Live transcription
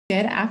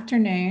Good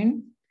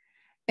afternoon.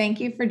 Thank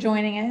you for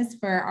joining us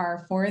for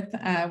our fourth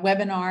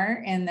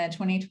webinar in the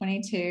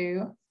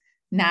 2022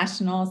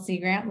 National Sea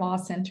Grant Law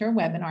Center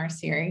webinar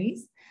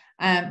series.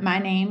 My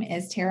name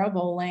is Tara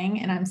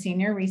Bowling, and I'm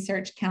Senior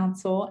Research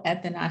Counsel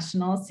at the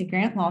National Sea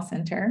Grant Law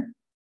Center.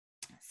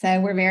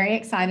 So we're very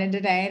excited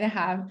today to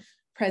have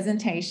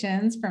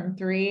presentations from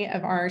three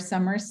of our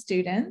summer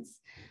students.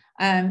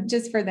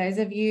 Just for those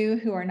of you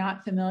who are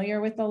not familiar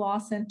with the Law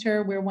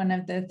Center, we're one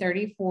of the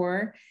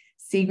 34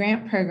 Sea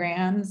Grant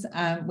programs,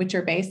 which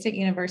are based at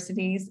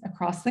universities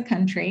across the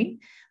country.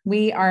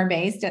 We are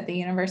based at the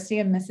University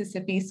of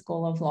Mississippi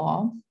School of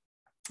Law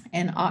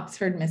in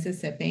Oxford,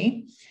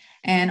 Mississippi.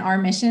 And our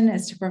mission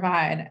is to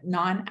provide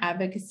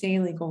non-advocacy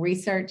legal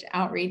research,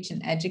 outreach,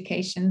 and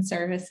education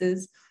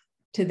services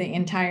to the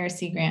entire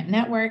Sea Grant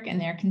network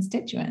and their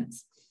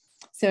constituents.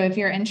 So if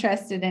you're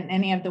interested in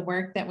any of the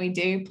work that we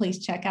do,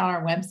 please check out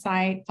our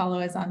website,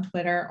 follow us on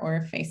Twitter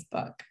or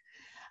Facebook.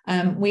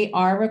 We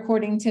are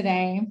recording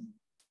today,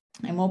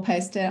 and we'll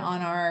post it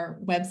on our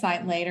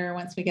website later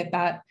once we get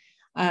that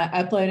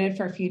uploaded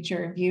for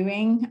future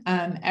viewing.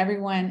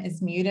 Everyone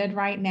is muted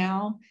right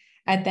now.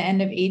 At the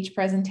end of each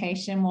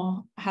presentation,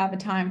 we'll have a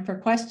time for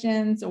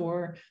questions,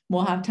 or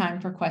we'll have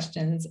time for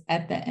questions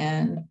at the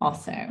end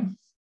also.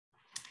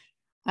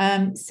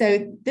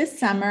 So this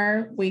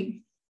summer,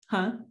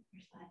 Oh,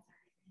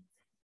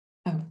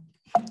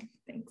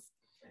 thanks.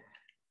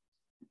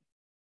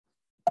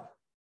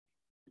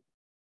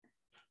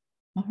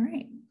 All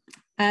right.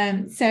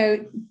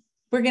 So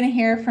we're going to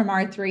hear from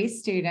our three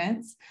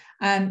students.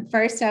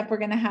 First up, we're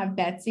going to have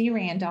Betsy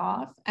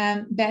Randolph.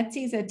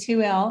 Betsy's a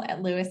 2L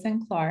at Lewis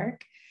and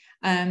Clark.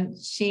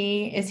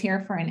 She is here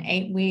for an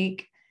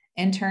 8-week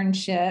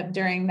internship.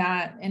 During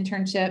that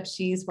internship,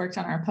 she's worked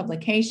on our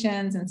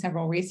publications and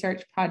several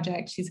research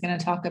projects. She's going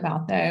to talk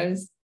about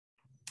those.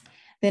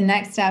 Then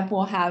next up,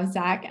 we'll have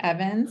Zach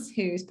Evans,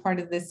 who's part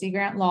of the Sea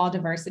Grant Law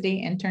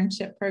Diversity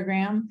Internship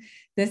Program.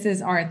 This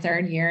is our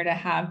third year to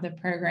have the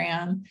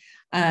program.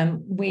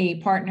 We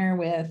partner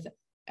with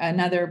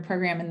another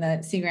program in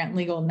the Sea Grant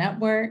Legal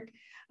Network.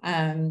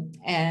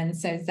 And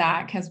so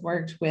Zach has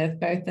worked with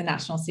both the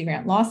National Sea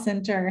Grant Law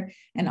Center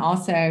and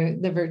also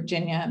the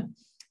Virginia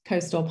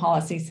Coastal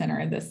Policy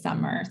Center this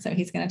summer. So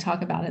he's going to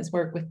talk about his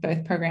work with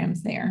both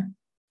programs there.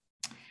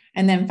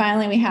 And then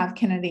finally, we have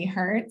Kennedy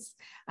Hertz.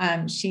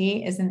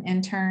 She is an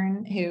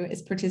intern who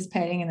is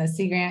participating in the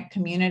Sea Grant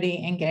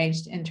Community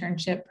Engaged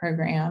Internship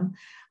Program.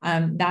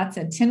 That's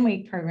a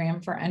 10-week program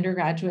for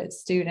undergraduate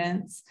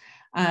students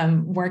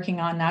working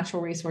on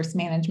natural resource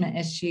management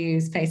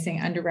issues facing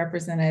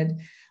underrepresented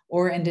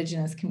or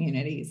Indigenous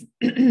communities.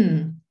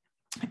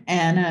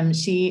 And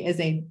she is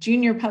a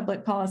junior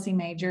public policy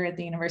major at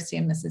the University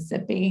of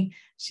Mississippi.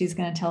 She's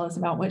going to tell us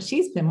about what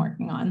she's been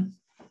working on.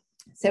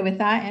 So with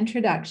that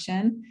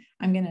introduction,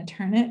 I'm going to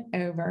turn it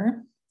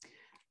over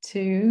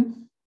to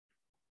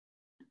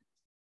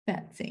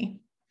Betsy.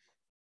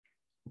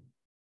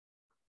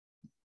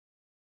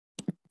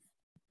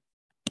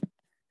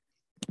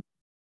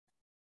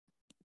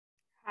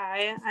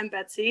 Hi, I'm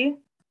Betsy.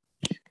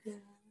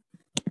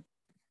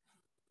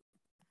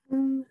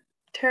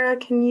 Tara,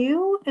 can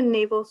you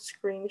enable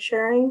screen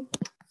sharing?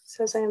 It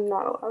says I am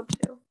not allowed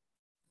to.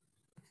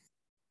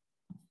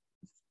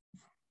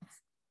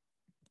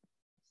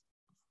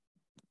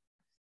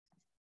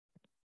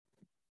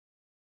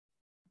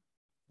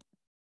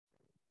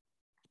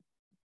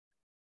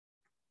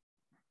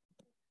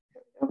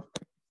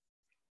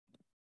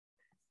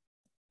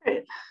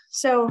 Right.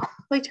 So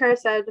like Tara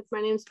said,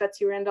 my name is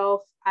Betsy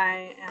Randolph.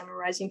 I am a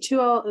rising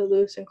 2L at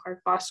Lewis and Clark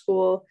Law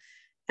School,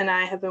 and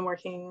I have been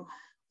working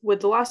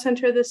with the Law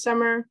Center this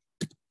summer.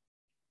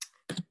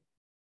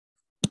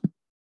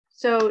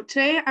 So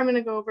today I'm going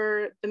to go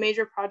over the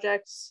major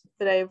projects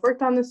that I've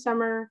worked on this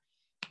summer,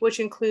 which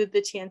include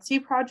the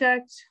TNC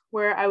project,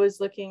 where I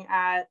was looking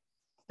at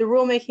the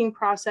rulemaking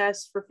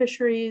process for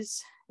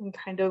fisheries and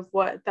kind of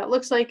what that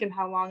looks like and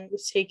how long it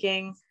was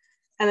taking.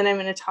 And then I'm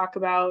going to talk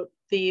about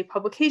the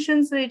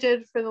publications that I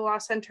did for the Law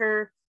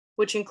Center,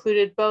 which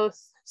included both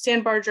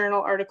Sandbar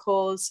Journal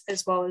articles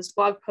as well as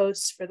blog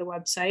posts for the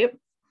website.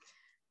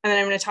 And then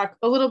I'm going to talk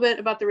a little bit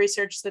about the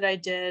research that I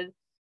did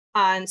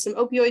on some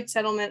opioid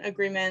settlement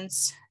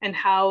agreements and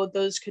how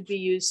those could be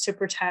used to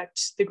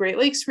protect the Great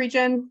Lakes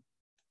region.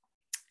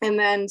 And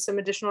then some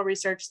additional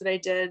research that I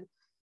did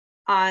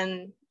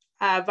on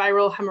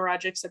viral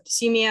hemorrhagic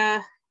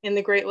septicemia in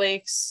the Great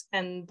Lakes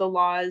and the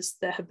laws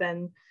that have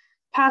been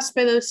passed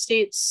by those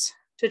states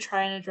to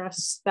try and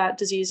address that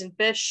disease in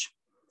fish.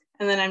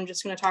 And then I'm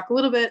just going to talk a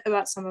little bit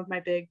about some of my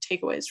big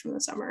takeaways from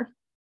the summer.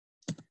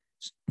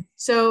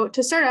 So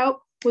to start out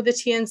with the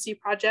TNC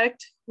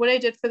project, what I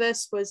did for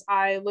this was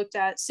I looked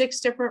at 6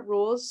 different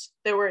rules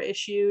that were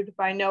issued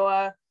by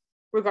NOAA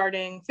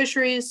regarding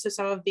fisheries. So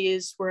some of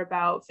these were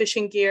about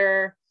fishing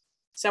gear,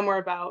 some were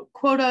about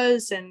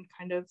quotas and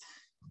kind of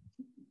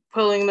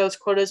pulling those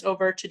quotas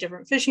over to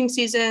different fishing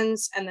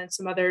seasons, and then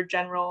some other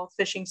general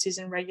fishing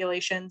season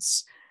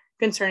regulations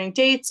concerning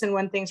dates and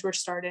when things were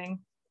starting.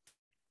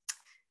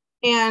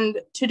 And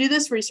to do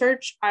this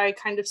research, I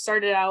kind of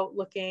started out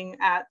looking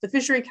at the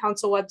Fishery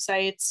Council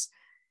websites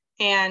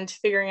and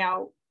figuring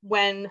out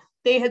when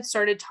they had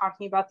started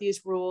talking about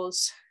these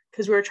rules,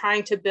 because we were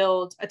trying to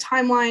build a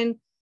timeline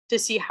to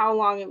see how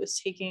long it was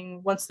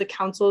taking once the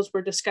councils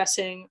were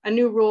discussing a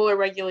new rule or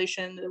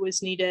regulation that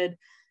was needed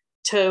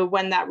to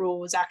when that rule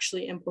was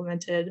actually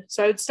implemented.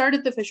 So I would start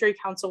at the Fishery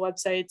Council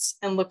websites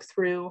and look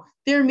through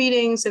their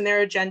meetings and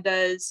their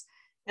agendas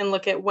and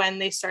look at when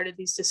they started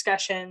these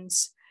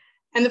discussions.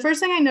 And the first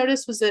thing I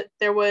noticed was that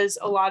there was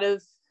a lot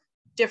of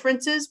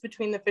differences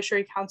between the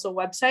Fishery Council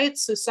websites.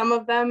 So some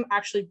of them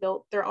actually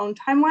built their own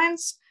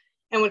timelines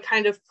and would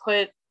kind of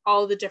put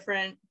all the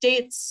different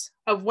dates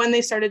of when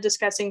they started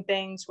discussing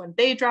things, when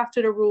they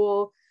drafted a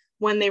rule,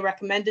 when they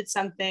recommended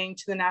something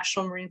to the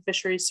National Marine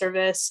Fisheries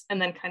Service,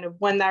 and then kind of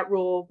when that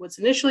rule was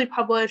initially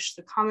published,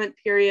 the comment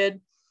period,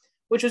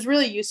 which was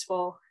really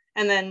useful.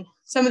 And then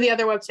some of the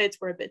other websites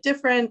were a bit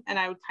different, and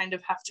I would kind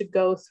of have to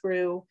go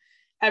through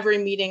every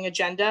meeting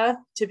agenda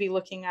to be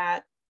looking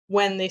at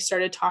when they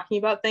started talking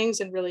about things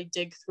and really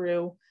dig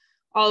through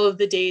all of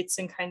the dates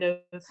and kind of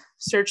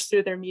search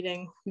through their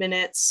meeting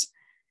minutes.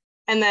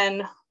 And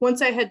then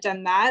once I had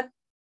done that,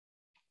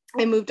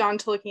 I moved on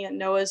to looking at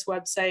NOAA's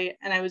website,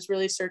 and I was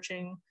really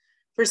searching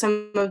for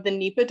some of the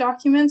NEPA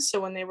documents. So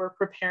when they were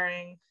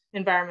preparing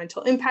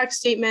environmental impact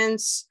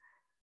statements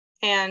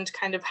and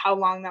kind of how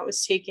long that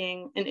was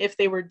taking and if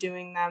they were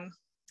doing them.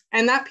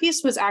 And that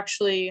piece was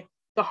actually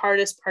the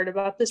hardest part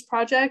about this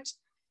project,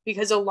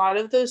 because a lot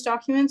of those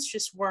documents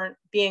just weren't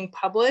being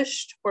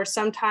published, or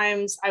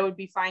sometimes I would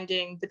be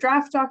finding the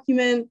draft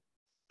document,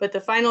 but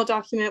the final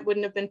document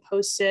wouldn't have been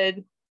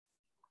posted,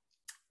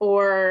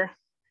 or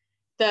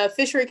the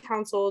fishery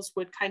councils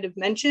would kind of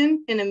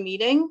mention in a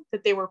meeting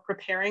that they were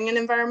preparing an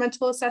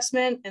environmental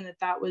assessment and that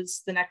that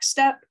was the next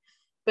step.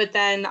 But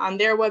then on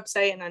their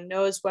website and on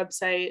NOAA's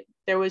website,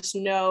 there was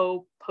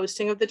no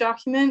posting of the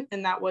document,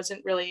 and that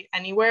wasn't really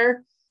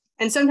anywhere.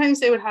 And sometimes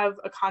they would have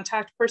a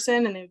contact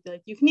person and they would be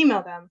like, you can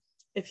email them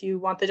if you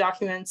want the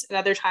documents. And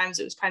other times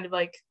it was kind of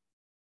like,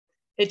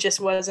 it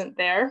just wasn't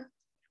there.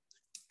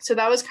 So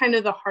that was kind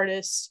of the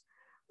hardest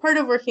part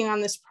of working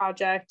on this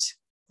project.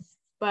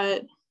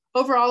 But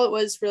overall, it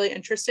was really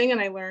interesting,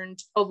 and I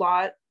learned a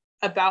lot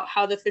about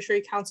how the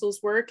fishery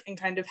councils work and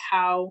kind of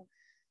how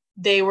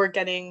they were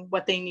getting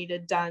what they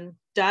needed done,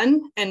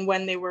 and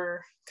when they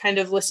were kind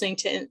of listening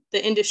to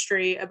the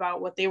industry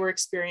about what they were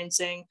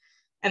experiencing,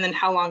 and then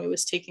how long it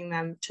was taking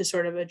them to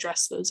sort of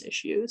address those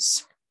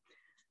issues.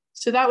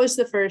 So that was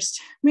the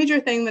first major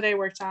thing that I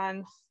worked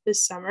on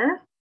this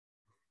summer.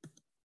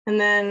 And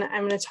then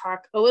I'm going to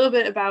talk a little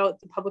bit about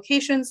the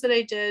publications that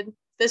I did.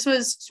 This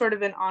was sort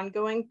of an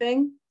ongoing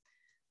thing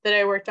that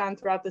I worked on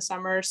throughout the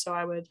summer. So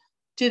I would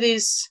do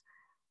these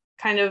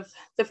kind of,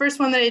 the first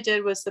one that I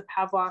did was the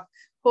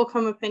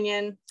Pavlok-Holcomb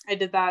opinion. I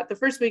did that the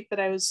first week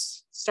that I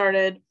was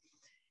started.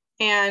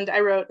 And I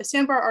wrote a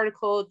sandbar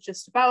article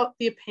just about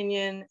the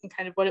opinion and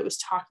kind of what it was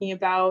talking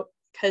about,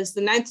 because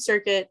the Ninth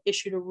Circuit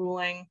issued a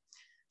ruling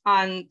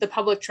on the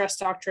public trust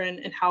doctrine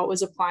and how it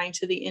was applying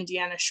to the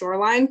Indiana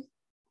shoreline.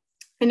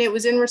 And it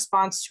was in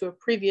response to a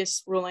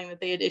previous ruling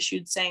that they had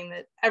issued saying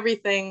that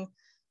everything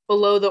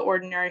below the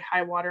ordinary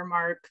high water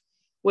mark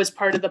was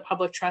part of the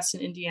public trust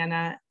in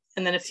Indiana.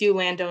 And then a few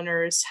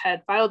landowners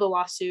had filed a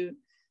lawsuit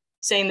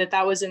saying that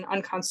that was an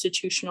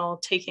unconstitutional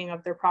taking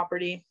of their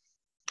property.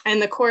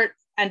 And the court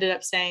ended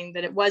up saying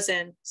that it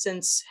wasn't,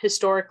 since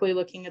historically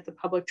looking at the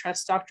public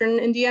trust doctrine in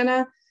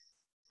Indiana,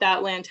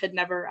 that land had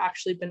never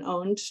actually been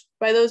owned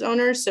by those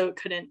owners, so it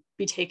couldn't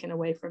be taken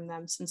away from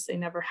them since they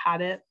never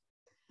had it.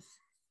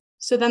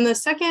 So then the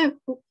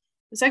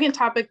second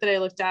topic that I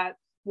looked at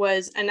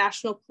was a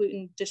national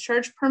pollutant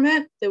discharge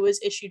permit that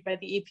was issued by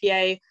the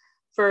EPA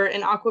for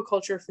an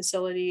aquaculture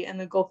facility in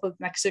the Gulf of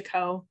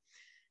Mexico.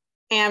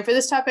 And for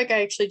this topic,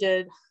 I actually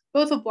did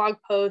both a blog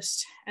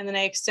post and then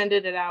I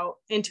extended it out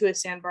into a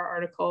sandbar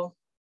article.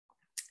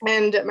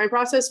 And my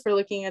process for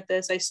looking at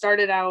this, I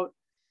started out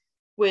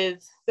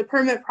with the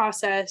permit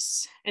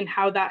process and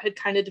how that had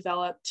kind of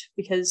developed,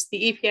 because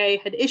the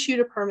EPA had issued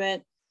a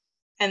permit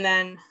and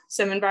then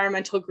some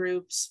environmental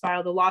groups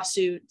filed a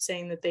lawsuit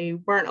saying that they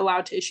weren't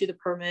allowed to issue the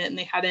permit and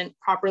they hadn't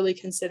properly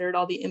considered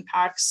all the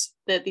impacts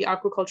that the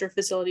aquaculture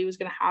facility was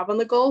going to have on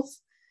the Gulf.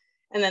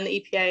 And then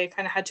the EPA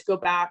kind of had to go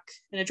back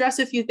and address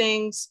a few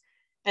things.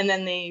 And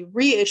then they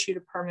reissued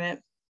a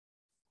permit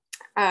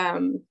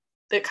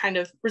that kind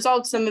of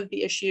resolved some of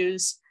the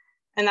issues.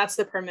 And that's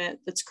the permit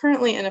that's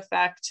currently in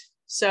effect.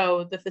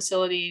 So the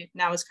facility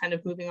now is kind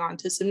of moving on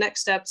to some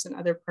next steps and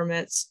other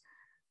permits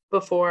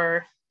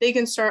before they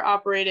can start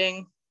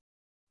operating.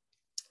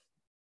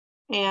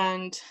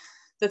 And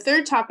the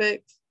third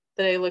topic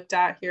that I looked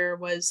at here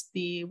was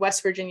the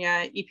West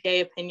Virginia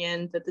EPA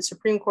opinion that the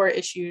Supreme Court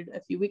issued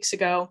a few weeks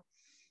ago.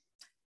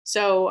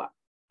 So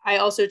I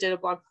also did a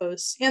blog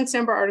post and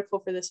sandbar article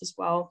for this as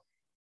well.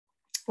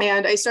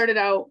 And I started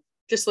out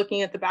just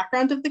looking at the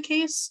background of the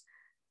case,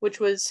 which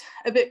was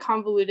a bit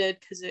convoluted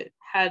because it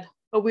had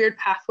a weird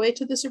pathway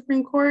to the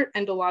Supreme Court,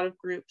 and a lot of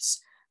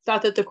groups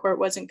thought that the court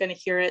wasn't going to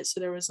hear it. So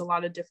there was a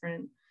lot of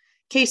different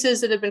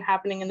cases that have been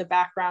happening in the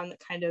background that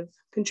kind of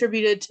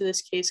contributed to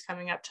this case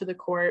coming up to the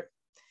court.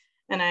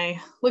 And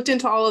I looked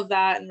into all of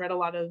that and read a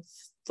lot of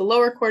the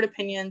lower court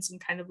opinions and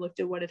kind of looked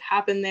at what had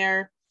happened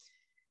there.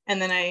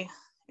 And then I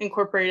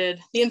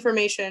incorporated the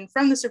information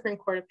from the Supreme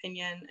Court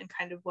opinion and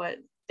kind of what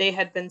they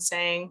had been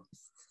saying.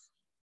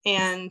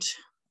 And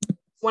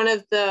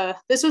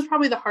this was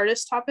probably the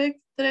hardest topic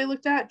that I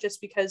looked at,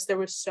 just because there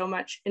was so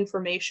much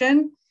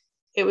information.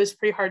 It was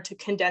pretty hard to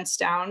condense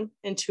down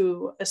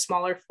into a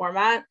smaller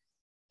format.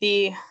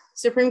 The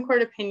Supreme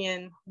Court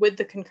opinion with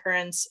the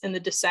concurrence and the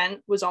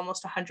dissent was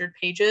almost 100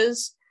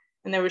 pages.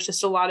 And there was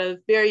just a lot of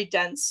very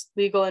dense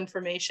legal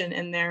information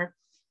in there.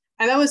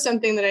 And that was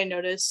something that I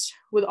noticed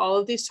with all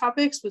of these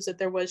topics, was that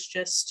there was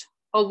just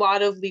a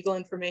lot of legal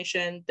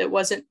information that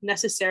wasn't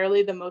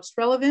necessarily the most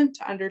relevant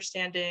to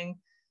understanding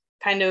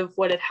kind of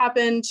what had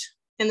happened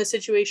in the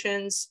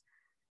situations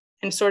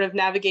and sort of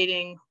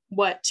navigating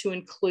what to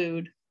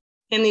include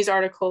in these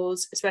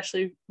articles,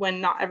 especially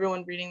when not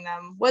everyone reading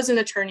them was an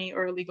attorney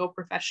or a legal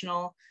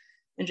professional,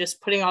 and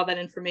just putting all that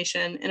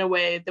information in a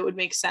way that would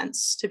make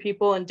sense to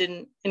people and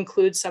didn't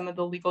include some of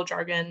the legal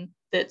jargon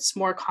that's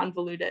more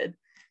convoluted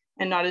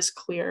and not as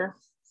clear.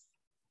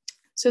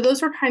 So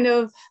those were kind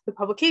of the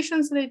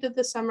publications that I did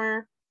this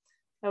summer.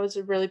 That was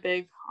a really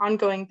big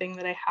ongoing thing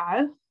that I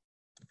had.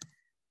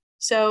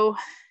 So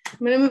I'm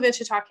going to move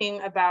into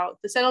talking about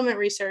the settlement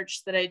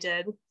research that I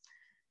did.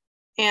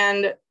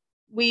 And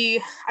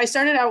I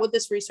started out with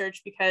this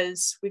research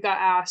because we got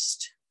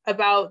asked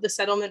about the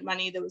settlement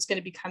money that was going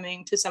to be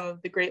coming to some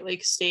of the Great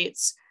Lakes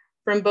states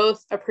from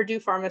both a Purdue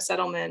Pharma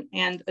settlement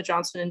and a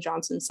Johnson &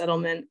 Johnson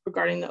settlement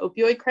regarding the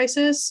opioid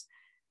crisis,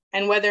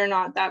 and whether or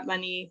not that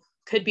money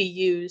could be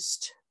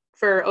used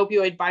for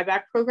opioid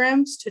buyback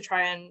programs to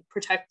try and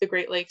protect the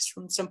Great Lakes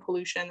from some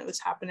pollution that was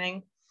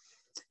happening.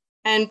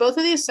 And both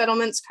of these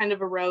settlements kind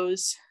of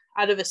arose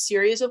out of a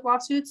series of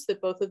lawsuits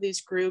that both of these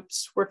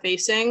groups were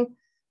facing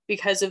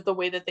because of the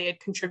way that they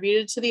had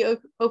contributed to the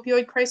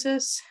opioid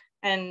crisis.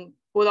 And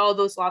with all of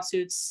those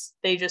lawsuits,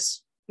 they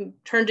just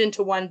turned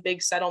into one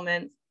big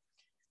settlement.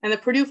 And the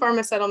Purdue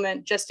Pharma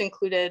settlement just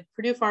included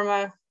Purdue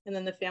Pharma and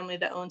then the family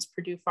that owns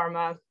Purdue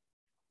Pharma.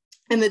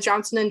 And the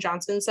Johnson &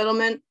 Johnson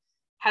settlement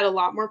had a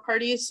lot more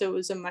parties, so it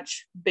was a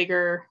much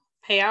bigger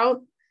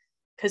payout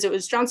because it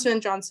was Johnson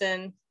 &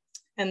 Johnson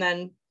and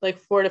then like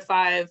 4 to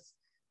 5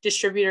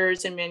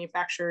 distributors and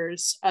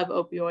manufacturers of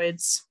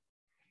opioids.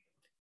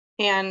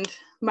 And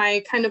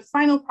my kind of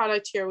final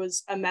product here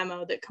was a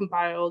memo that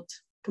compiled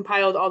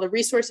all the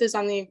resources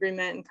on the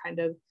agreement and kind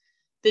of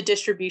the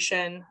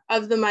distribution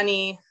of the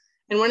money.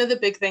 And one of the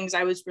big things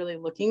I was really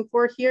looking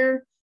for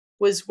here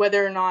was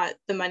whether or not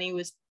the money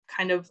was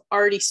kind of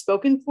already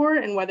spoken for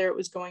and whether it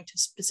was going to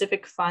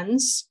specific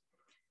funds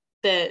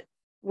that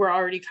were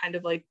already kind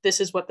of like, this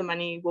is what the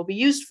money will be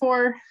used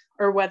for,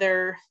 or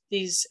whether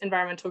these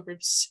environmental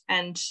groups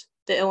and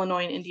the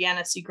Illinois and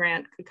Indiana Sea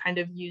Grant could kind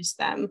of use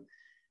them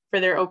for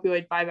their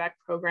opioid buyback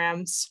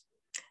programs.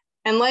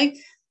 And like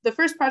the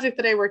first project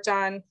that I worked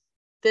on,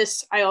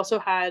 I also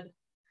had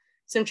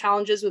some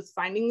challenges with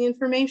finding the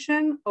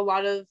information. A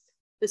lot of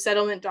the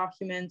settlement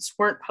documents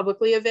weren't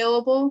publicly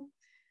available.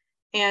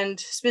 And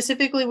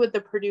specifically with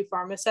the Purdue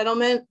Pharma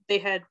settlement, they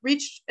had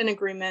reached an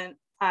agreement,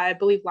 I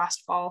believe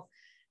last fall,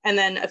 and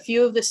then a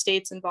few of the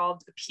states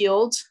involved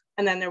appealed,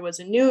 and then there was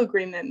a new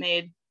agreement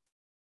made.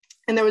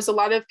 And there was a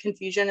lot of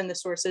confusion in the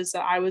sources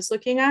that I was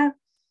looking at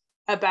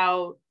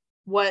about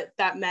what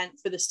that meant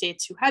for the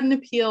states who hadn't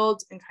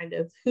appealed and kind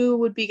of who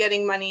would be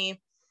getting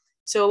money.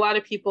 So a lot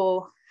of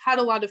people had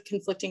a lot of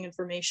conflicting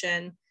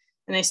information,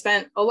 and I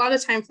spent a lot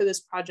of time for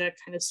this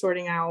project kind of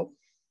sorting out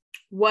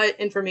what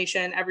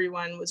information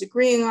everyone was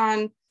agreeing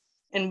on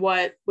and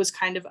what was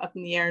kind of up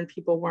in the air and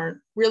people weren't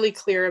really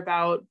clear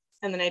about.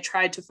 And then I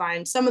tried to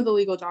find some of the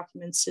legal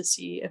documents to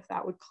see if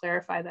that would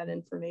clarify that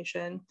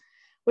information,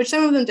 which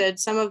some of them did.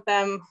 Some of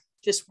them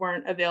just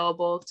weren't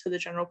available to the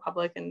general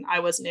public and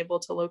I wasn't able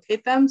to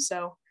locate them.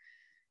 So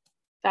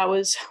that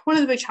was one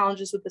of the big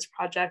challenges with this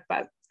project,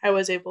 but I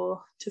was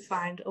able to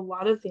find a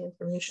lot of the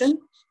information.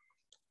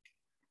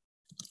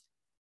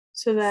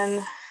 So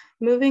then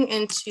moving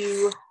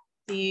into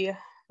the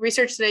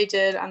research that I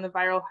did on the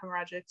viral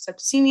hemorrhagic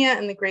septicemia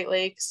in the Great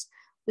Lakes,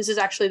 this is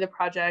actually the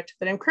project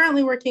that I'm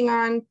currently working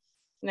on,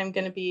 and I'm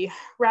going to be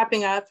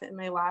wrapping up in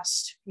my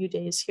last few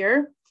days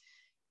here.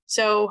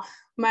 So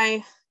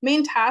my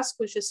main task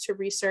was just to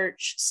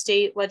research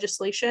state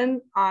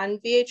legislation on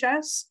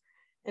VHS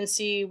and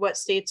see what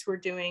states were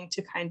doing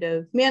to kind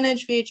of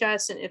manage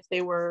VHS and if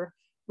they were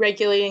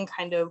regulating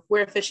kind of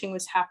where fishing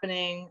was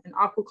happening and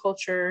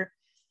aquaculture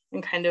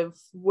and kind of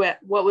what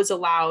was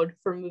allowed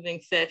for moving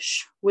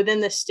fish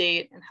within the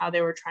state and how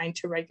they were trying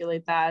to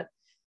regulate that.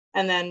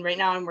 And then right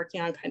now I'm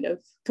working on kind of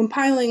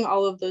compiling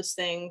all of those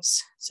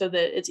things so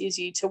that it's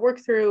easy to work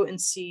through and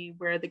see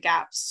where the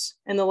gaps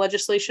in the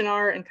legislation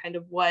are and kind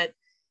of what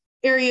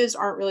areas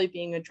aren't really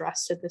being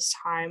addressed at this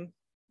time.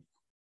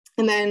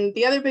 And then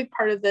the other big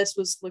part of this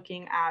was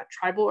looking at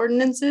tribal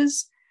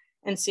ordinances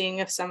and seeing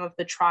if some of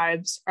the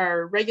tribes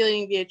are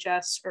regulating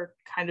VHS or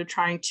kind of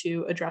trying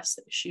to address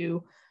the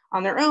issue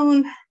on their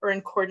own or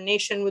in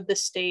coordination with the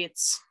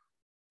states,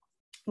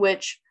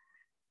 which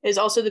is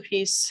also the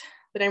piece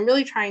that I'm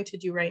really trying to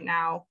do right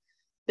now.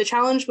 The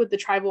challenge with the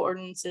tribal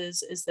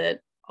ordinances is that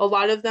a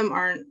lot of them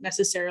aren't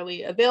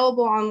necessarily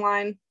available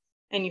online,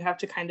 and you have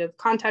to kind of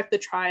contact the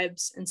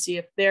tribes and see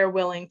if they're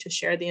willing to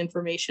share the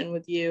information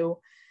with you.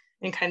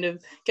 And kind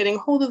of getting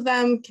hold of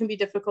them can be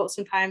difficult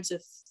sometimes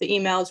if the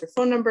emails or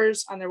phone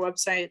numbers on their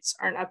websites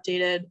aren't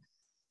updated.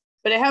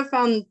 But I have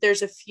found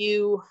there's a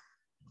few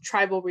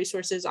tribal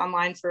resources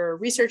online for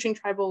researching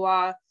tribal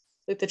law,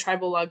 like the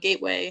Tribal Law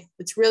Gateway.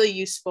 It's really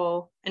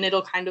useful, and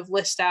it'll kind of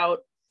list out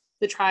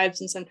the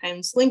tribes and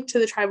sometimes link to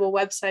the tribal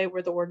website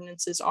where the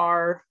ordinances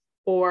are,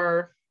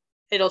 or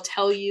it'll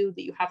tell you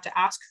that you have to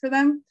ask for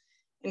them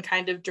and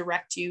kind of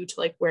direct you to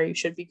like where you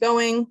should be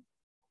going,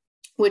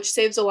 which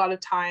saves a lot of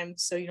time.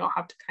 So you don't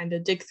have to kind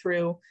of dig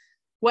through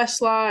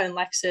Westlaw and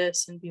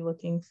Lexis and be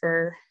looking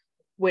for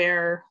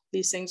where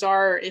these things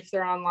are if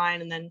they're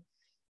online and then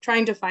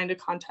trying to find a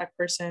contact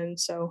person.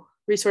 So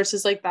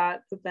resources like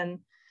that have been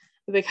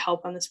a big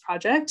help on this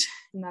project.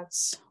 And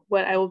that's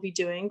what I will be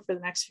doing for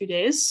the next few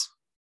days.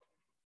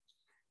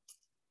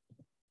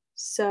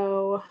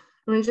 So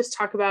I'm going to just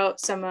talk about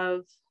some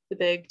of the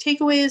big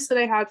takeaways that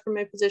I had from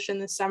my position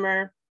this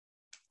summer.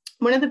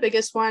 One of the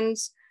biggest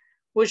ones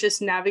was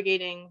just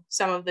navigating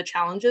some of the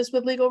challenges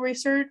with legal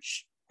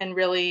research and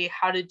really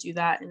how to do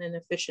that in an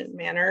efficient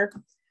manner.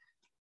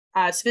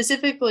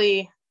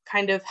 Specifically,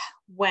 kind of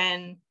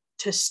when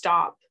to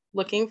stop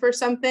looking for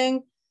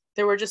something.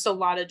 There were just a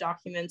lot of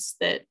documents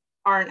that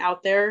aren't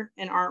out there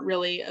and aren't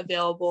really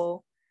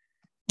available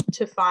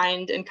to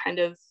find and kind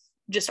of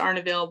just aren't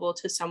available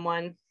to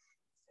someone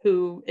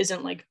who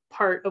isn't like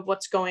part of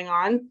what's going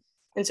on.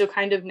 And so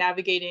kind of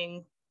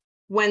navigating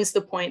when's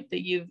the point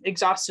that you've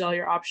exhausted all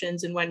your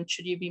options and when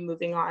should you be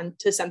moving on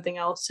to something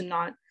else and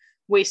not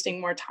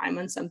wasting more time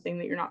on something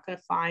that you're not going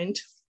to find.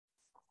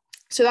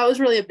 So that was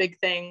really a big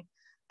thing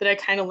that I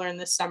kind of learned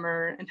this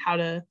summer, and how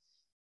to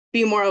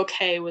be more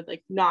okay with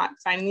like not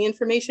finding the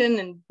information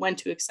and when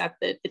to accept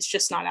that it's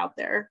just not out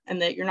there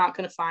and that you're not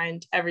going to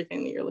find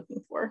everything that you're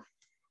looking for.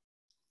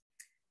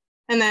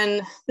 And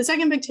then the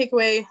second big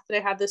takeaway that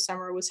I had this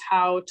summer was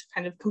how to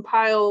kind of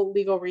compile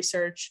legal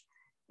research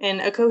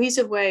in a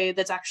cohesive way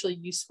that's actually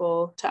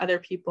useful to other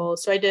people.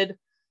 So I did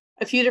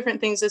a few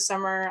different things this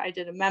summer. I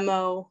did a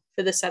memo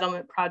for the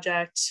settlement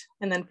project,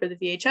 and then for the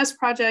VHS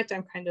project,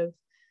 I'm kind of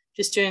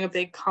just doing a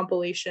big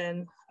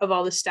compilation of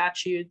all the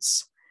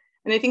statutes.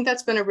 And I think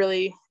that's been a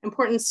really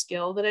important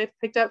skill that I've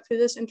picked up through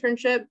this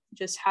internship,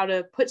 just how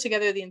to put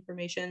together the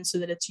information so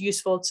that it's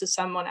useful to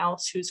someone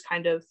else who's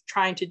kind of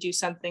trying to do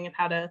something, and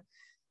how to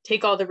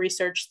take all the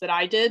research that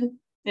I did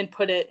and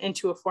put it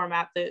into a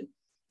format that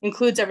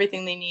includes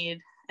everything they need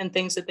and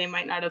things that they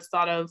might not have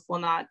thought of, while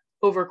not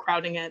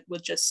overcrowding it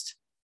with just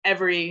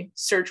every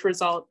search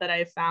result that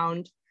I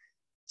found.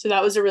 So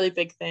that was a really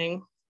big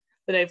thing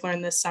that I've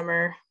learned this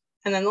summer.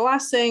 And then the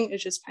last thing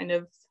is just kind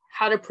of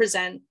how to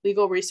present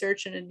legal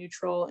research in a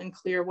neutral and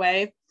clear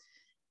way.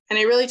 And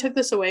I really took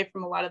this away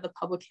from a lot of the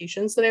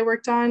publications that I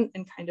worked on,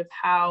 and kind of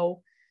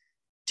how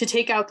to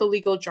take out the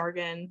legal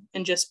jargon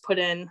and just put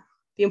in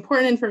the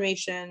important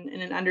information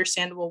in an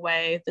understandable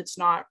way that's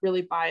not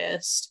really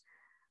biased.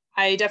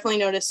 I definitely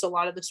noticed a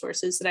lot of the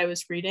sources that I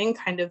was reading,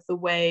 kind of the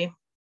way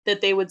that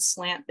they would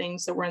slant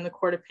things that were in the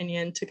court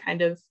opinion to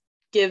kind of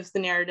give the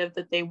narrative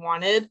that they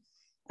wanted.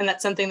 And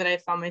that's something that I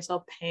found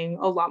myself paying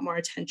a lot more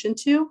attention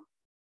to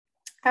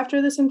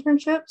after this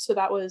internship. So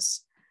that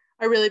was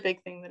a really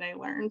big thing that I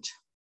learned.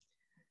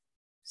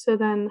 So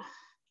then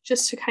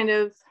just to kind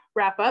of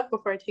wrap up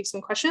before I take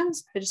some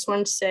questions, I just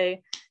wanted to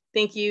say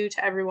thank you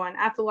to everyone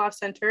at the Law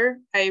Center.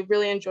 I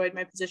really enjoyed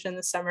my position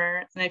this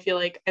summer, and I feel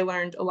like I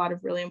learned a lot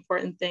of really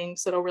important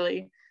things that'll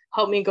really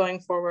help me going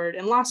forward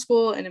in law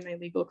school and in my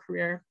legal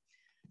career.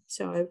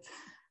 So I've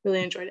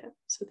really enjoyed it.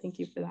 So thank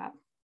you for that.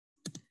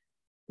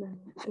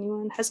 If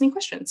anyone has any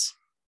questions.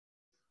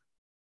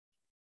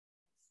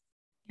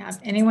 Yeah, if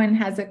anyone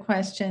has a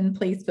question,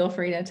 please feel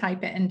free to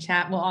type it in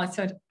chat. We'll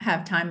also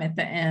have time at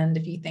the end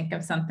if you think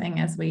of something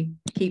as we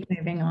keep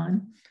moving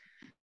on.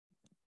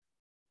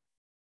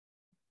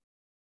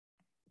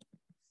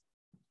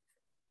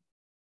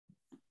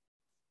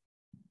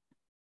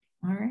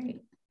 All right.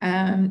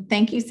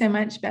 Thank you so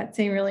much,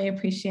 Betsy. Really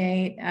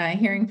appreciate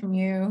hearing from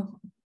you.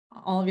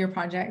 All of your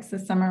projects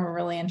this summer were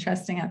really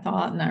interesting, I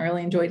thought, and I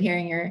really enjoyed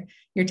hearing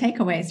your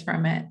takeaways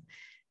from it.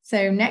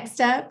 So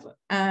next up,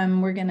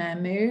 we're going to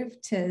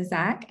move to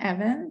Zach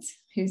Evans,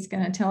 who's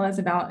going to tell us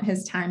about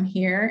his time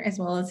here, as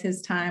well as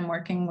his time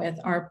working with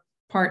our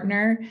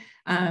partner,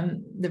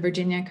 the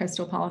Virginia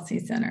Coastal Policy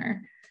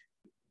Center.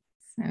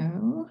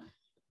 So.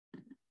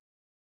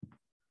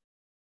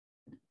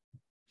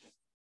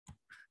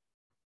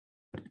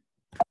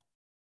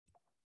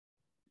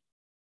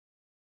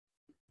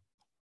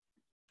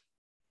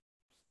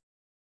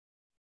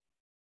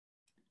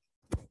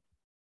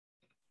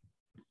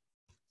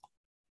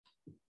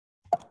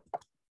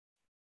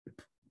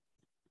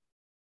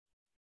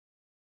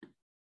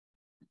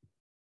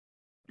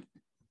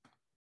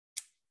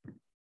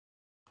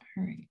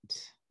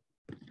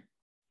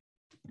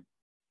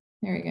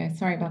 There we go.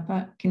 Sorry about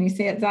that. Can you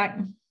see it, Zach?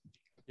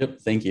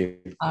 Yep, thank you.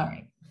 All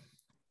right.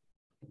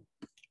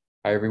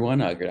 Hi, everyone.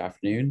 Good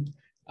afternoon.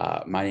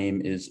 My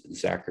name is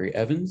Zachary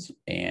Evans,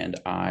 and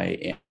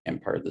I am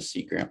part of the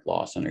Sea Grant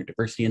Law Center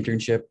Diversity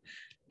Internship.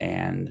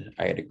 And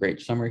I had a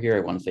great summer here. I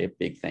want to say a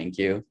big thank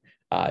you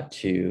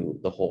to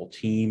the whole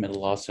team at the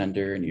Law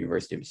Center and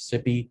University of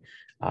Mississippi.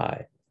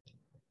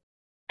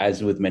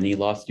 As with many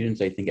law students,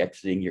 I think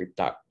exiting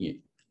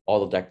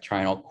all the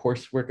doctrinal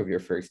coursework of your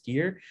first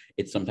year,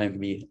 it sometimes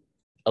can be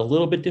a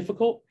little bit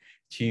difficult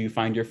to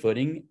find your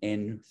footing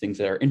in things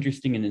that are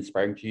interesting and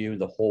inspiring to you,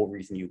 the whole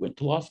reason you went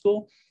to law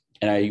school.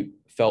 And I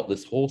felt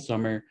this whole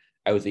summer,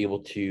 I was able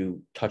to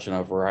touch on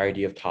a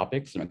variety of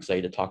topics I'm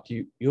excited to talk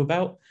to you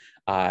about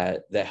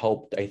that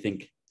helped, I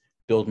think,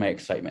 build my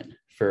excitement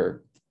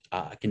for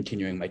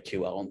continuing my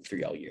 2L and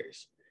 3L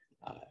years.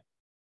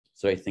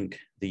 So I think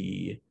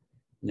the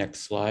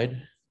next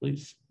slide,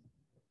 please.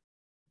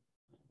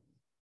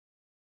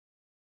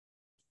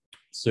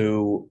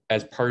 So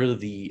as part of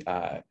the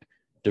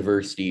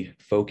diversity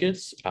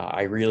focus,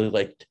 I really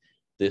liked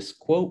this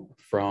quote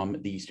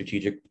from the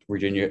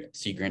Virginia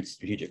Sea Grant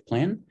Strategic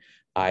Plan.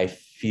 I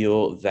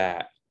feel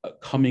that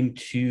coming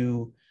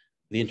to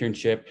the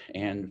internship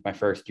and my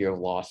first year of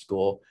law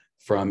school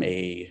from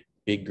a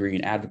big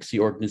green advocacy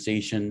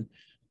organization,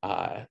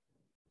 I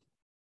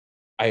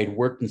had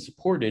worked and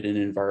supported an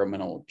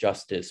environmental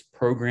justice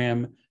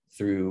program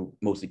through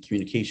mostly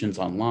communications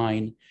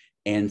online.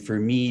 And for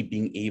me,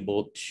 being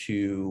able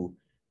to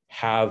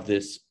have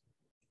this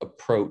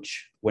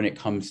approach when it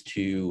comes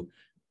to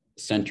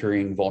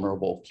centering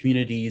vulnerable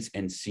communities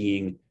and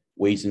seeing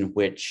ways in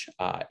which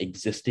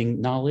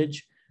existing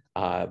knowledge,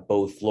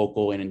 both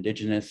local and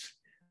indigenous,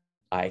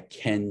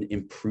 can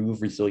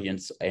improve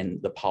resilience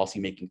and the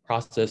policymaking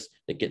process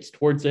that gets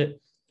towards it,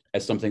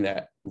 as something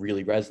that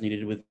really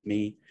resonated with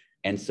me.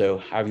 And so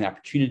having the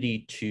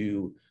opportunity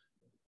to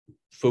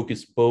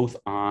focus both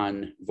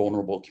on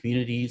vulnerable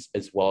communities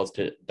as well as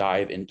to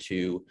dive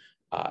into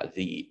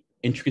the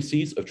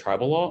intricacies of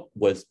tribal law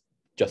was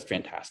just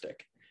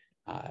fantastic.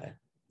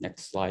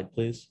 Next slide,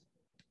 please.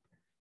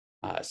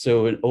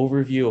 So an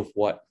overview of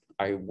what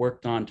I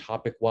worked on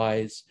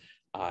topic-wise.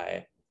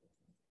 I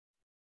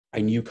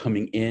knew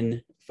coming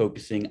in,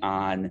 focusing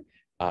on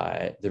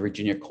the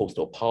Virginia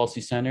Coastal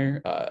Policy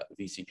Center,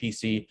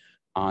 VCPC,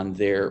 on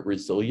their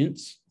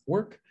resilience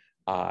work.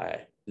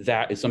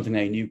 That is something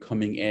that I knew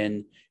coming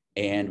in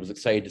and was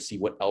excited to see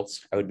what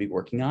else I would be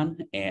working on.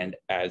 And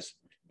as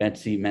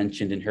Betsy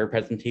mentioned in her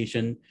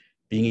presentation,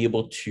 being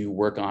able to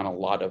work on a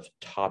lot of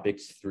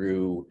topics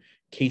through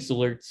case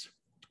alerts,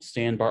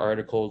 sandbar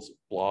articles,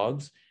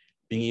 blogs,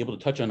 being able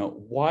to touch on a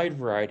wide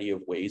variety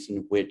of ways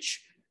in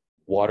which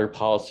water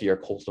policy or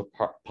coastal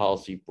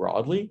policy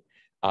broadly,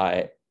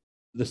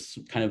 this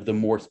kind of the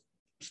more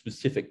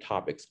specific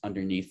topics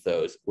underneath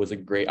those was a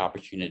great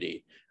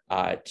opportunity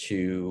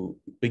to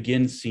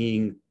begin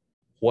seeing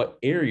what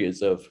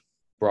areas of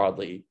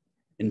broadly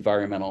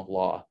environmental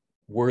law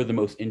were the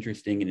most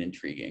interesting and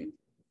intriguing.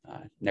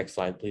 Next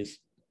slide, please.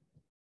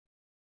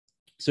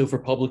 So for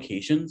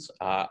publications,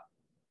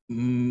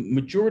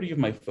 majority of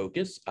my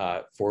focus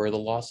for the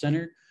Law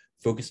Center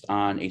focused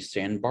on a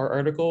sandbar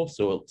article,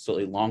 so a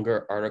slightly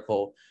longer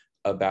article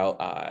about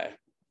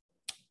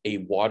a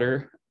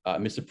water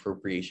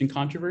misappropriation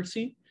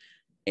controversy.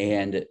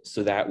 And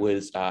so that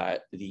was the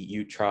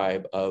Ute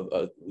tribe of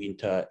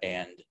Uinta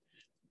and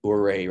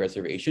Ouray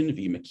Reservation,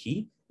 v.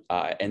 McKee.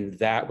 And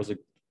that was a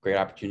great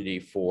opportunity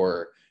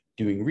for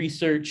doing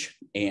research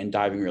and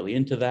diving really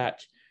into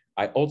that.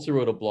 I also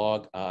wrote a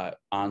blog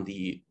on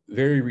the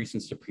very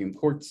recent Supreme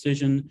Court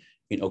decision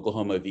in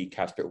Oklahoma v.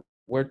 Castro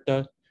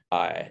Huerta.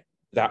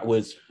 That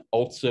was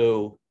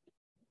also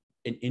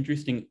an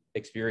interesting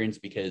experience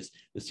because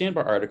the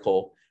sandbar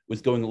article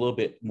was going a little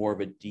bit more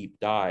of a deep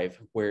dive,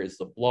 whereas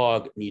the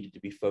blog needed to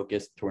be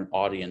focused to an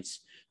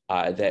audience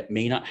that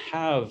may not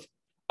have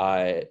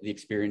the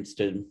experience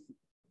to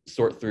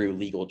sort through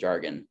legal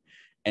jargon.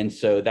 And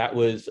so that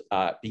was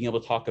being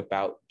able to talk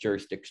about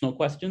jurisdictional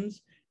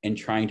questions and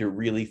trying to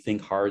really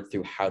think hard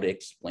through how to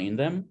explain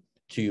them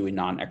to a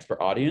non-expert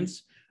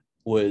audience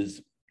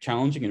was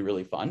challenging and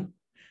really fun.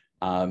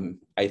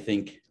 I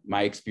think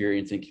my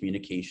experience in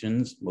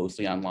communications,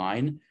 mostly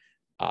online,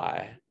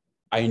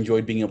 I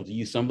enjoyed being able to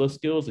use some of those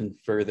skills and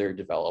further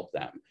develop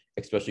them,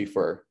 especially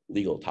for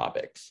legal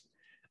topics.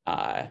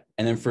 And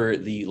then for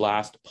the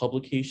last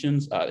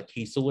publications, the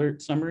case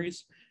alert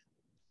summaries,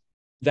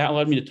 that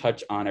allowed me to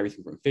touch on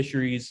everything from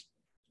fisheries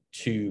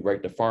to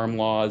right to farm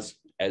laws,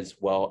 as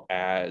well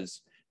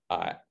as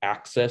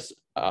access,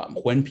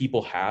 when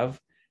people have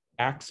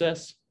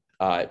access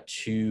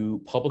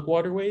to public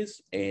waterways,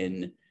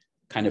 and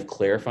kind of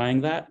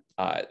clarifying that.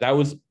 That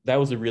was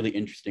a really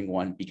interesting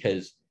one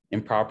because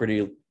in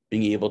property,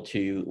 being able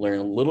to learn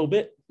a little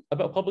bit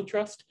about public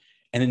trust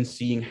and then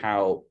seeing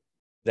how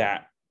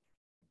that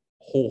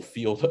whole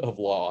field of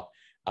law,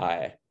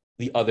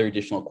 the other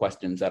additional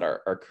questions that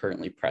are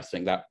currently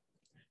pressing, that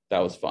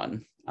was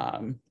fun.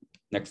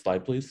 Next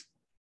slide, please.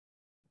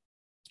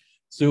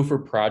 So for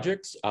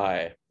projects,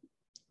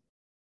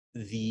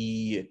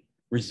 the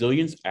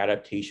Resilience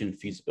Adaptation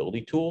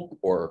Feasibility Tool,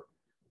 or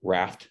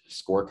RAFT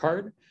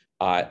scorecard,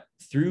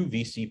 through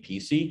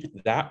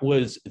VCPC. That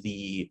was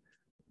the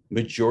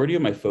majority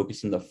of my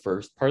focus in the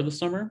first part of the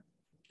summer.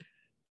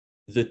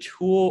 The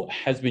tool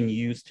has been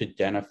used to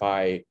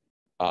identify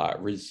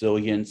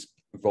resilience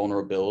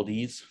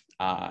vulnerabilities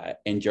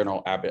and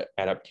general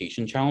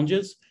adaptation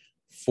challenges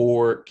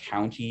for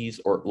counties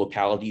or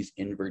localities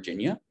in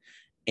Virginia.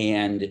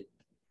 And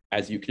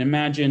as you can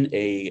imagine,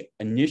 an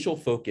initial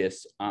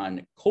focus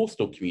on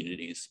coastal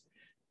communities.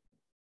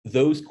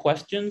 Those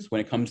questions, when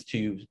it comes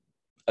to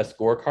a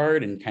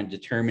scorecard and kind of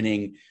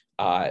determining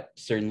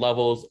certain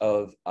levels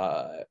of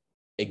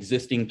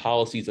existing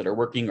policies that are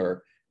working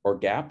or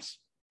gaps,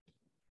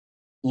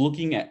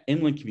 looking at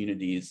inland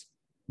communities,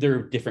 there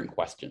are different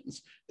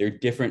questions. There are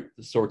different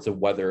sorts of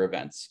weather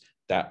events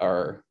that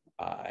are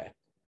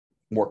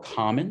more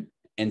common.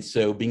 And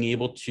so being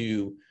able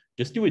to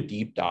just do a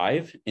deep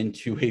dive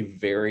into a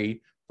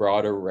very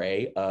broad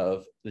array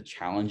of the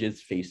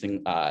challenges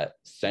facing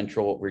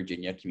central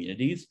Virginia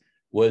communities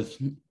was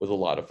a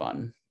lot of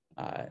fun.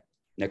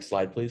 Next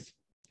slide, please.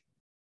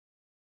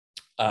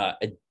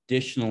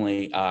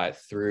 Additionally,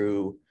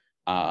 through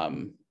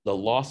the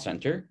Law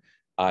Center,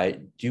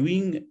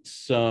 doing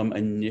some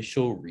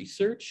initial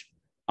research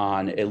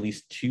on at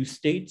least 2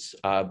 states,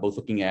 both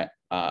looking at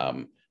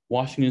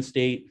Washington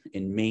State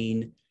and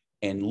Maine,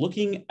 and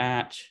looking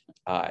at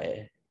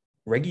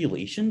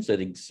regulations that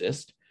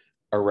exist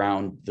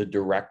around the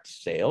direct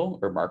sale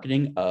or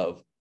marketing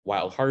of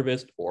wild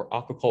harvest or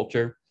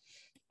aquaculture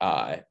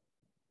by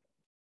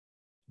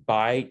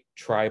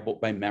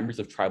members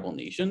of tribal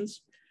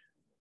nations.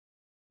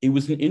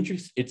 It's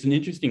an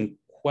interesting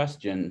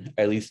question,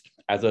 at least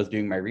as I was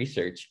doing my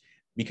research,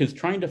 because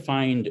trying to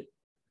find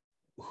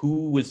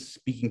who was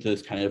speaking to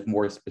this kind of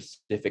more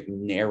specific,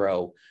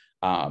 narrow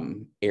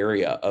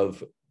area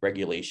of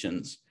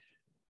regulations,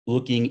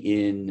 looking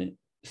in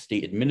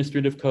state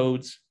administrative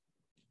codes,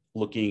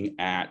 looking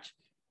at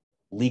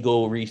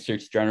legal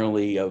research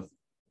generally of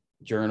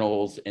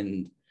journals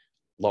and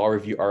law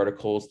review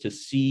articles to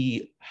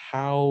see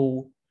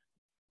how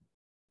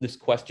this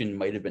question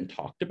might have been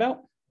talked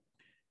about.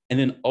 And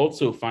then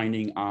also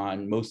finding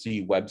on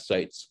mostly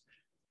websites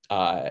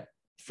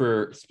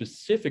for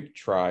specific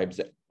tribes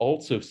that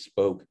also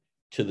spoke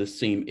to the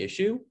same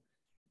issue.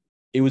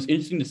 It was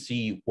interesting to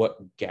see what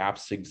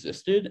gaps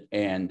existed.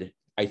 And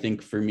I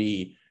think for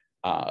me,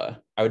 I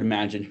would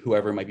imagine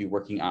whoever might be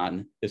working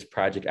on this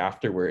project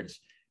afterwards,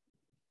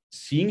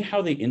 seeing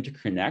how they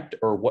interconnect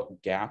or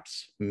what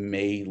gaps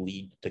may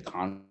lead to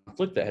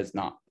conflict that has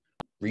not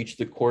reached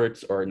the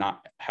courts or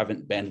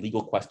haven't been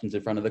legal questions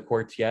in front of the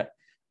courts yet.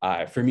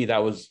 For me,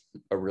 that was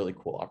a really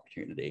cool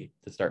opportunity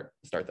to start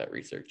that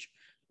research.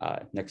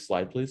 Next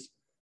slide, please.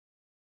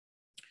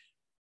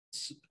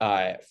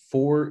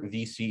 For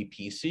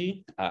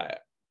VCPC,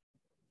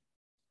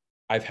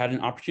 I've had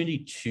an opportunity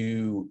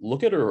to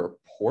look at a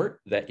report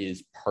that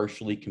is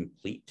partially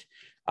complete.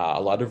 A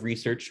lot of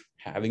research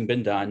having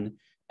been done,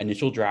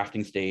 initial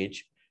drafting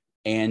stage,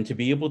 and to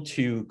be able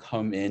to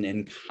come in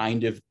and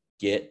kind of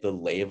get the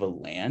lay of the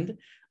land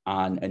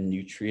on a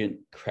nutrient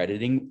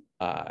crediting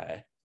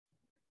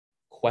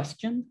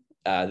question,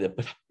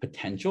 the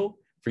potential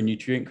for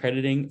nutrient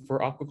crediting for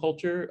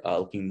aquaculture,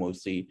 looking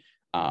mostly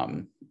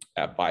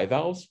at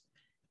bivalves.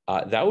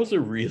 That was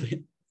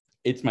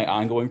it's my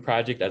ongoing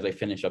project as I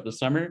finish up the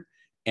summer.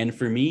 And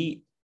for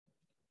me,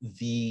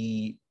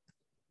 the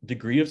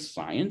degree of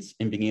science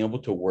and being able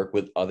to work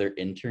with other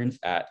interns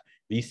at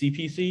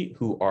VCPC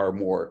who are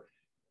more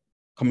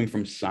coming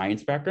from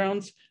science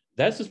backgrounds,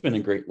 that's just been a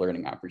great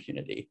learning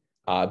opportunity.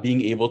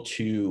 Being able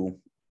to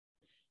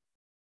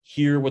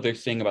hear what they're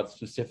saying about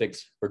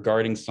specifics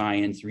regarding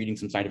science, reading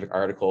some scientific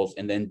articles,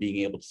 and then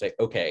being able to say,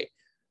 okay,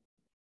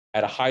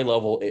 at a high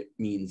level, it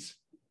means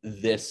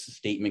this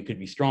statement could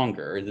be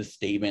stronger, or this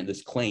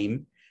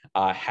claim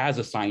has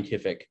a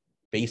scientific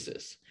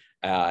basis.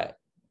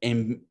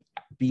 And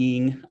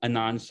being a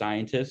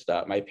non-scientist,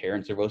 my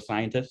parents are both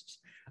scientists,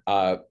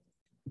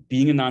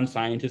 being a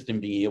non-scientist and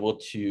being able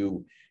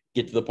to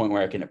get to the point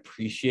where I can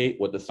appreciate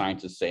what the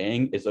science is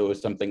saying is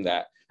always something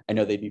that I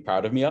know they'd be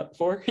proud of me up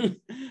for,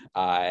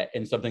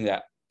 and something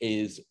that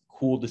is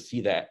cool to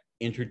see, that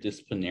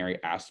interdisciplinary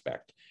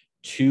aspect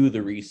to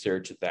the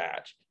research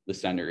that the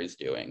center is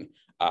doing.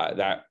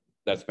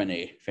 That's been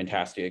a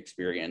fantastic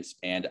experience.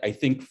 And I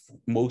think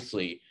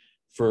mostly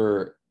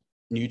for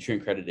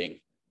nutrient crediting,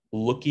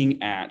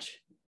 looking at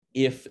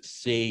if,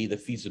 say, the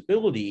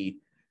feasibility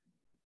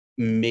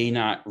may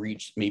not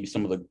reach maybe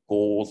some of the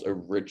goals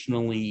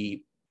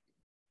originally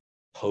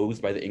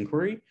posed by the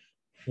inquiry,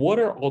 what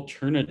are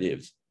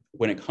alternatives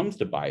when it comes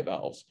to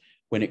bivalves,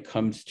 when it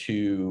comes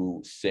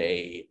to,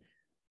 say,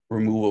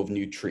 removal of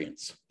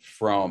nutrients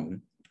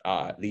from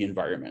the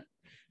environment,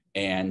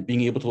 and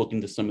being able to look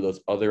into some of those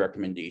other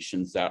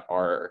recommendations that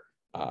are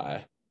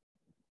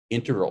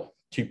integral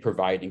to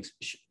providing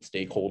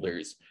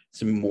stakeholders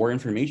some more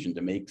information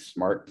to make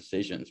smart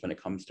decisions when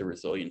it comes to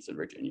resilience in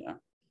Virginia.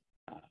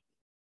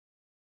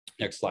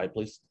 Next slide,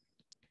 please.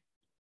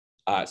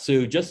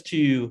 So just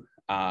to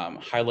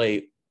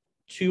highlight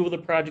two of the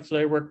projects that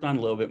I worked on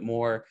a little bit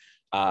more,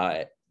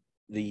 the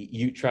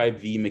Ute Tribe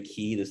v.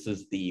 McKee, this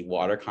is the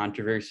water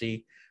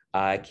controversy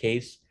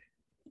case.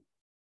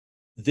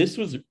 This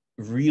was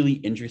really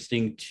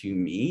interesting to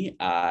me,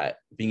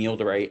 being able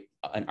to write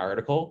an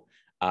article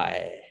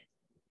by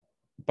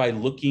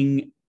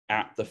looking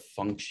at the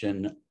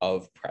function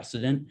of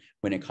precedent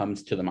when it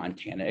comes to the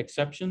Montana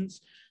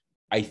exceptions.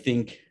 I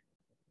think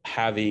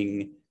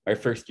having my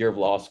first year of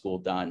law school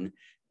done,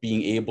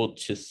 being able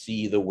to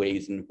see the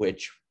ways in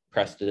which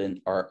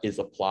precedent is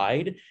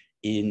applied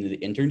in the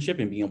internship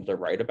and being able to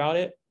write about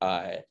it,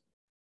 I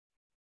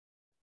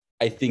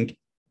think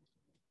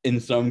in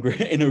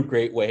a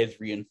great way has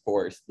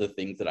reinforced the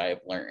things that I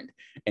have learned,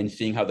 and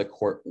seeing how the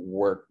court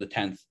worked, the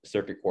 10th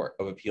Circuit Court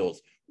of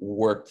Appeals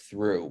worked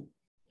through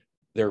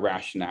their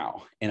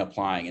rationale and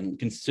applying and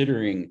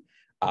considering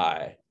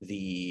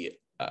the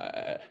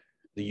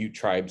Ute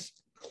tribe's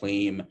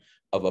claim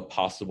of a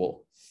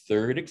possible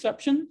third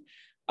exception.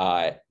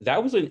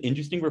 That was an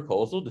interesting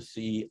proposal to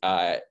see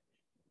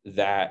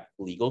that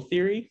legal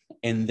theory,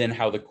 and then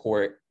how the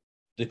court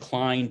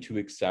declined to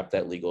accept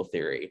that legal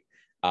theory.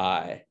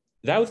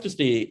 That was just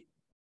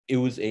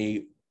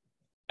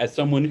as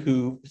someone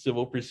who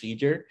civil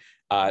procedure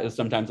is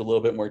sometimes a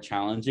little bit more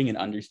challenging in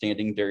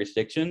understanding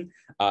jurisdiction,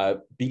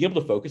 being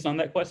able to focus on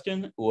that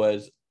question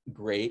was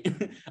great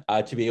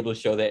to be able to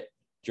show that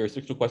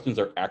jurisdictional questions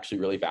are actually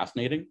really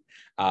fascinating.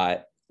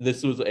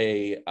 This was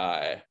a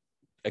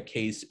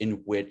case in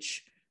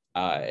which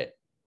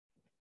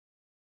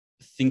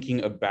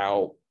thinking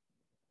about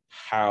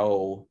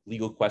how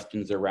legal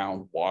questions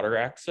around water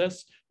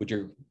access, which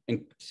are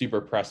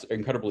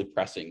incredibly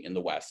pressing in the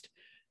West,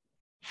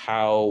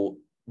 how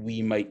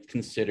we might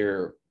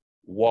consider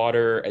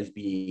water as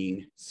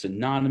being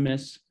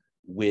synonymous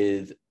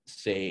with,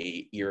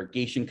 say,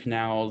 irrigation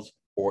canals,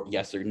 or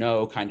yes or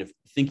no, kind of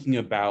thinking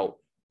about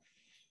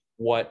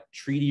what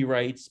treaty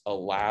rights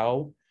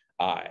allow.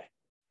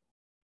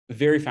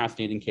 Very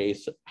fascinating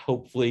case.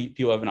 Hopefully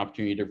people have an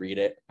opportunity to read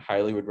it.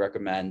 Highly would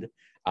recommend.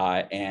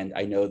 And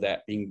I know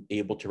that being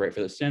able to write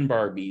for the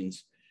Sandbar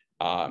means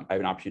I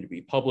have an opportunity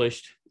to be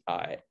published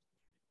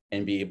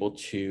and be able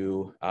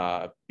to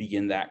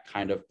begin that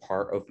kind of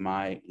part of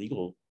my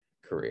legal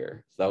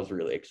career. So that was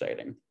really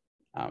exciting.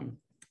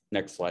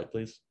 Next slide,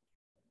 please.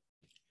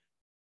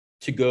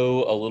 To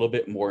go a little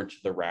bit more into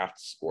the RAFT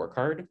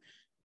scorecard,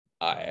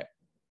 the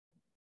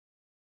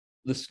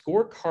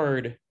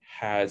scorecard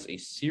has a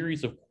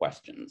series of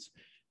questions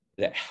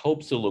that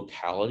helps the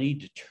locality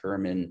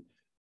determine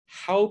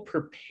how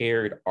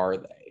prepared are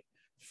they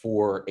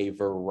for a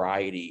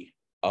variety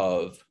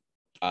of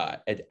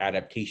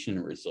adaptation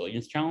and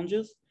resilience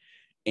challenges.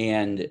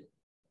 And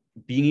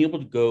being able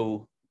to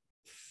go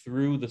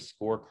through the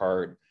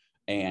scorecard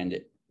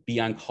and be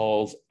on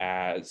calls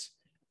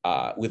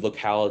with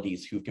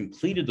localities who've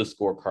completed the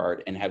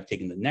scorecard and have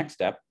taken the next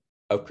step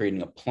of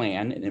creating a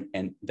plan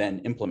and then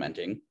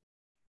implementing.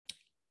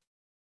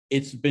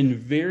 It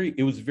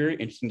was very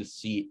interesting to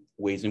see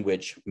ways in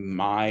which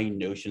my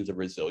notions of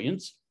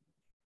resilience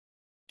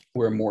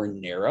were more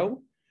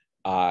narrow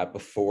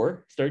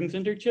before starting this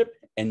internship.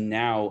 And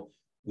now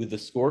with the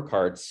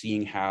scorecard,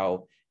 seeing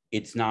how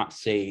it's not,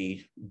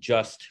 say,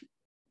 just,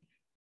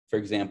 for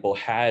example,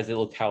 has a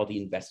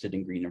locality invested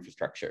in green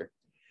infrastructure?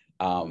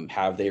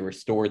 Have they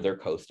restored their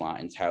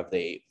coastlines? Have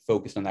they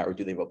focused on that, or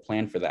do they have a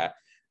plan for that?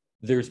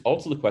 There's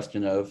also the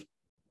question of,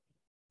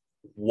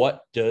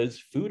 what does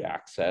food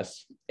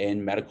access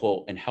and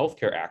medical and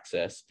healthcare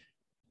access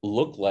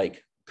look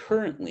like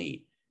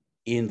currently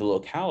in the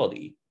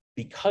locality?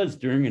 Because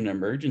during an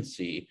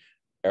emergency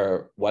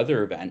or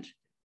weather event,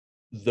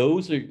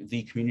 those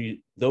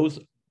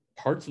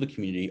parts of the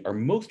community are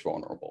most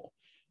vulnerable.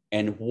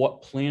 And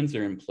what plans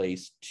are in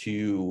place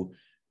to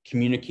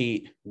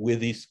communicate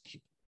with these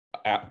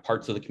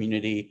parts of the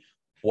community?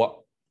 What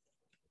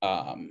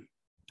are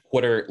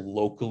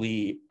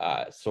locally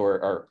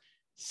or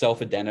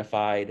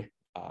self-identified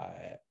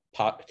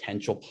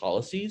potential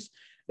policies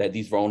that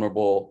these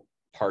vulnerable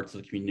parts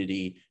of the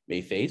community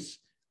may face?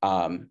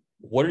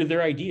 What are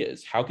their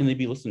ideas? How can they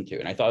be listened to?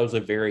 And I thought it was a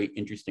very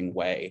interesting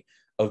way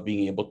of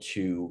being able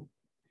to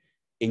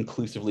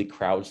inclusively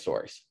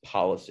crowdsource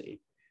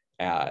policy.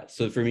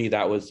 So for me,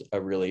 that was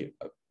a really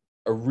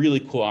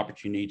cool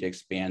opportunity to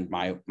expand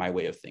my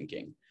way of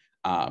thinking,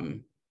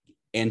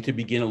 and to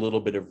begin a little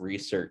bit of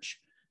research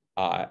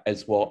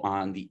as well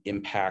on the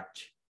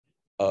impact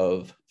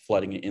of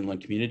flooding in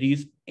inland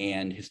communities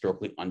and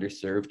historically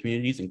underserved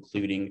communities,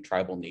 including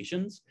tribal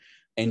nations,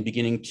 and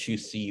beginning to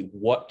see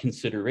what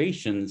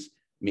considerations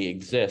may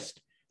exist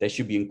that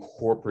should be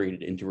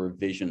incorporated into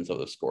revisions of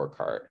the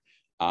scorecard,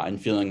 and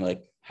feeling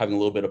like having a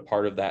little bit of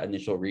part of that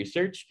initial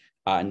research,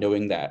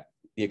 knowing that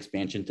the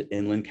expansion to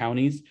inland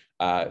counties,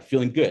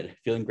 feeling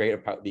great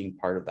about being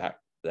part of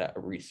that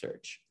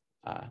research.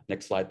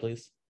 Next slide,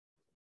 please.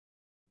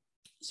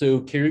 So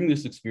carrying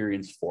this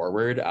experience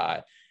forward,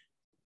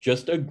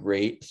 just a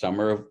great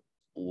summer of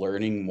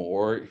learning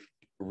more,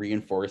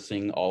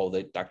 reinforcing all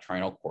the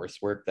doctrinal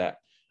coursework that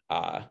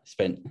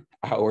spent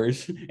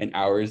hours and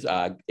hours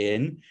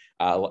in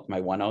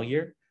my 1L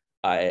year.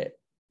 I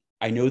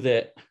know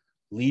that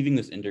leaving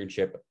this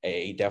internship,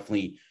 a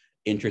definitely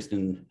interest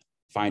in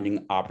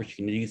finding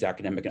opportunities,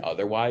 academic and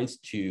otherwise,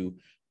 to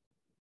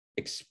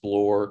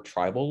explore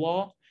tribal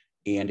law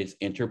and its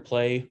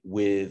interplay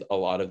with a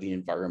lot of the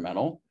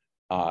environmental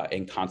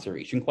and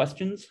conservation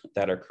questions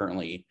that are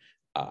currently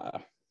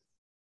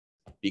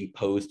being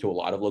posed to a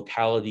lot of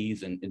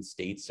localities and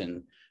states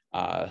and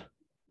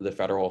the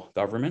federal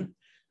government.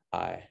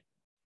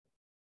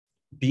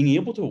 Being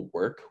able to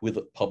work with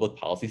public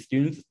policy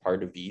students as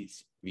part of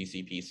these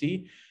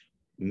VCPC,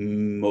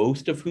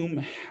 most of whom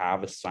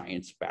have a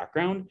science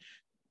background,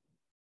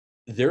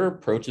 their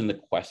approach and the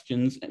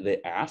questions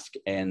they ask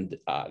and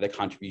the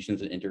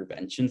contributions and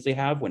interventions they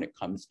have when it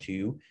comes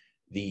to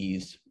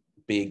these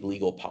big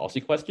legal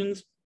policy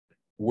questions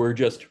were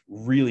just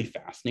really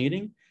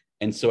fascinating.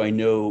 And so I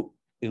know,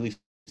 at least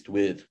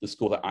with the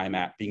school that I'm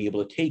at, being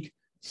able to take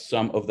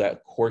some of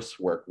that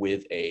coursework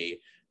with a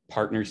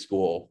partner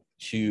school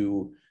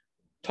to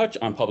touch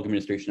on public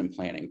administration and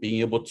planning,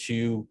 being able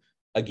to,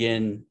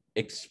 again,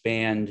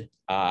 expand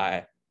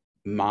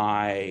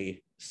my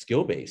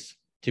skill base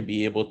to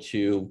be able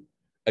to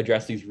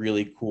address these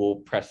really cool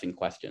pressing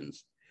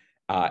questions.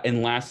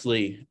 And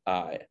lastly,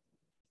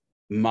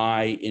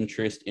 my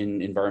interest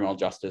in environmental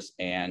justice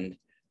and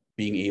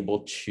being able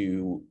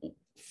to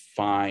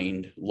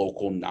find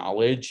local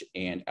knowledge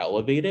and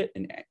elevate it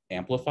and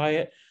amplify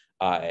it,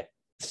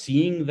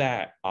 seeing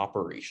that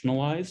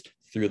operationalized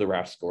through the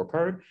RAF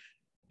scorecard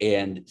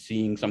and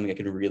seeing something that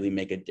can really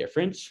make a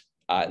difference,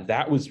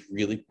 that was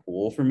really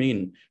cool for me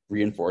and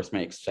reinforced my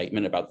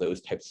excitement about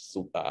those types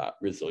of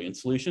resilient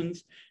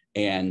solutions.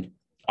 And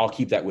I'll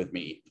keep that with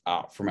me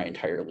for my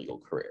entire legal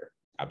career.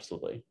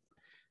 Absolutely.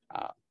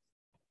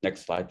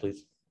 Next slide,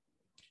 please.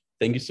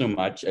 Thank you so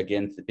much.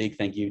 Again, a big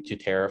thank you to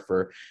Tara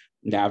for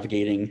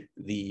navigating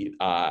the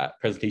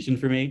presentation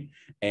for me,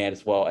 and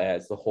as well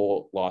as the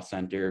whole Law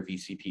Center,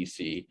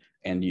 VCPC,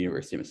 and the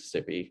University of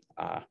Mississippi.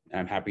 And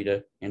I'm happy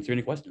to answer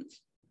any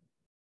questions.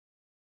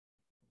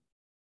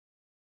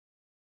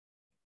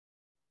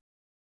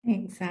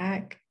 Thanks,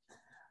 Zach.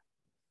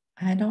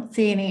 I don't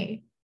see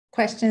any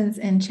questions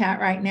in chat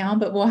right now,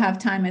 but we'll have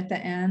time at the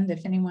end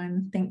if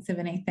anyone thinks of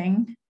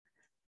anything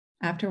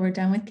after we're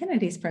done with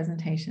Kennedy's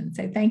presentation.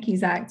 So thank you,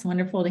 Zach. It's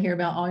wonderful to hear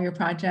about all your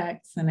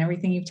projects and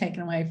everything you've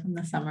taken away from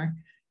the summer.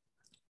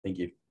 Thank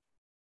you.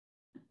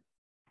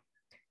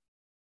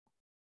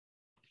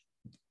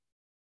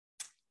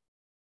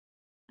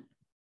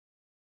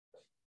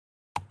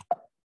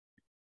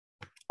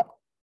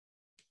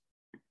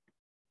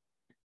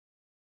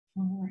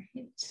 All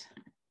right.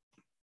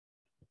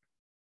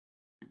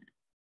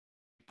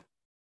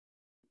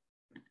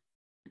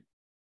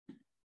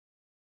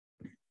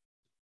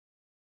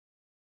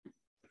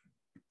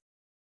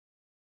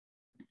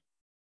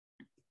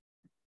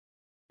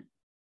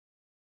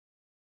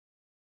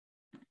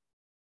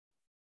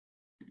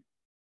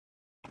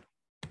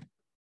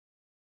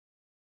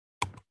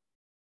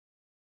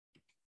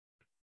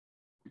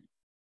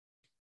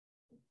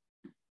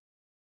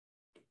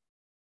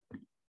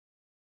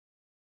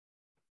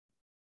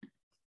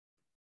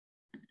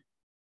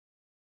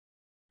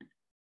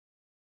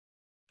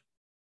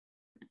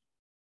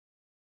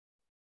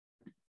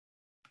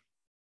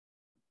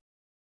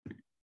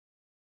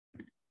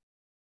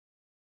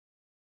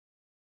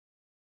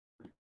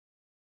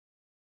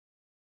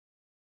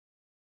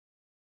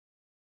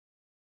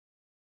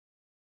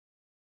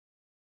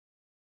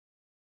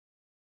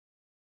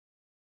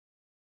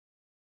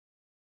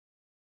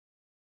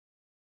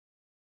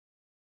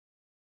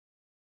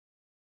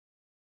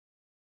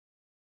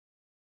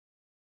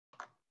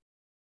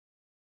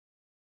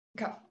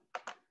 Okay.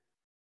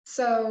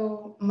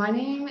 So my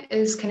name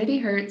is Kennedy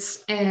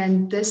Hertz,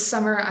 and this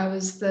summer I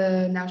was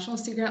the National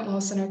Sea Grant Law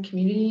Center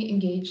Community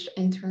Engaged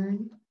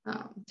Intern.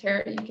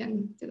 Tara, you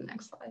can do the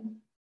next slide.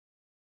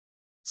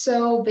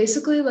 So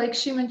basically, like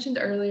Tara mentioned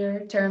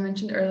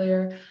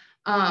earlier,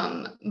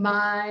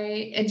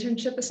 my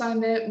internship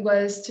assignment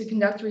was to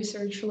conduct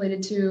research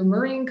related to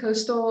marine,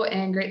 coastal,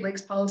 and Great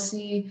Lakes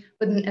policy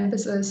with an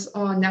emphasis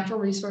on natural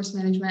resource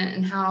management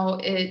and how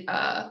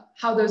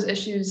those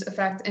issues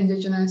affect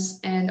Indigenous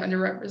and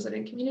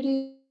underrepresented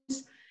communities.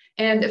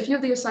 And a few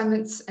of the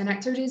assignments and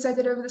activities I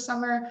did over the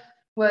summer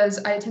was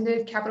I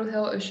attended Capitol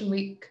Hill Ocean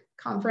Week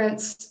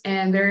conference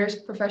and various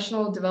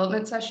professional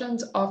development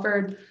sessions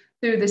offered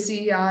through the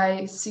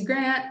CEI Sea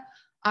Grant.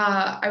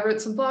 I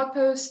wrote some blog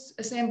posts,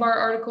 a Sandbar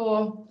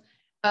article,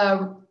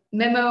 a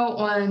memo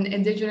on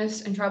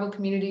Indigenous and tribal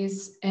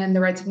communities and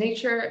the rights of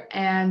nature.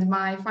 And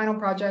my final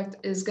project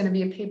is going to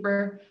be a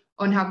paper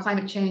on how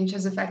climate change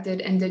has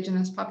affected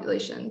Indigenous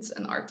populations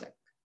in the Arctic.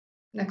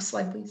 Next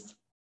slide, please.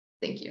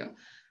 Thank you.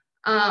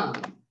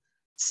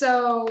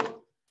 So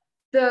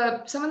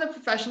some of the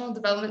professional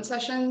development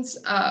sessions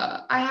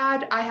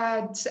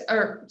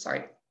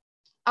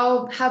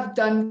I'll have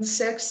done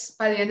 6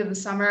 by the end of the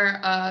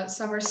summer.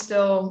 Some are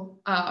still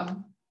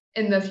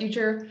in the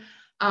future.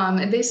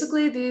 And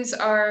basically these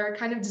are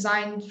kind of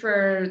designed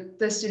for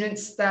the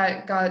students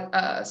that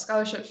got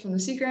scholarships from the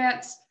Sea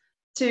Grants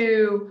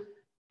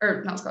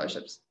or not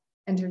scholarships,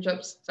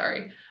 internships,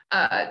 sorry,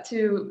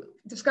 to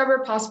discover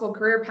possible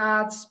career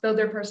paths, build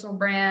their personal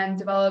brand,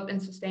 develop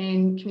and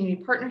sustain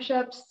community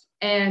partnerships.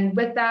 And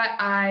with that,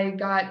 I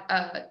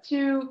got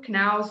 2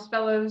 Canals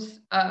fellows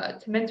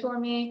to mentor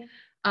me.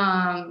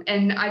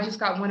 And I just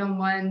got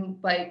one-on-one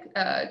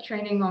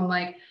training on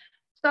like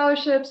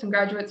scholarships and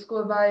graduate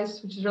school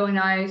advice, which is really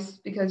nice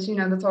because, you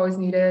know, that's always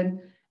needed.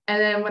 And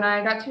then when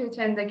I got to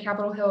attend the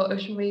Capitol Hill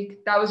Ocean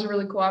Week, that was a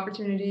really cool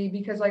opportunity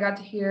because I got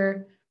to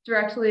hear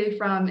directly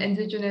from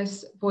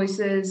Indigenous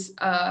voices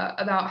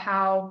about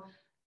how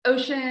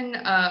ocean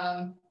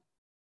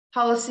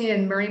policy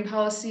and marine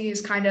policy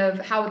is kind of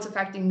how it's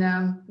affecting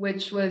them,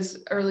 which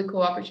was a really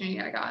cool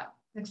opportunity I got.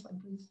 Next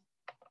slide, please.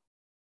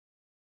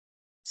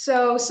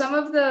 So some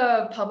of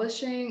the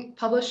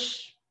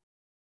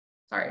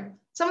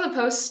some of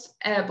the posts,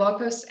 blog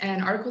posts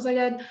and articles I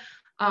did.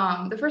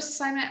 The first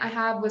assignment I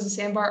had was a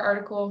sandbar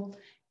article,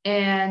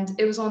 and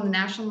it was on the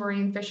National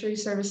Marine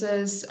Fisheries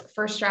Service's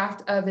first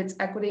draft of its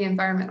equity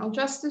environmental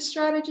justice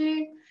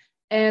strategy.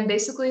 And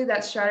basically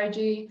that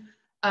strategy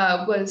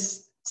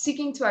was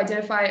seeking to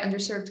identify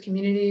underserved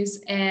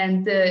communities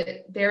and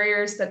the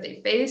barriers that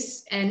they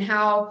face and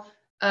how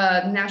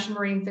the National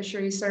Marine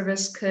Fisheries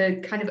Service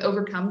could kind of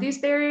overcome these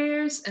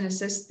barriers and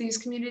assist these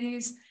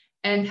communities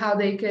and how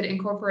they could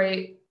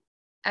incorporate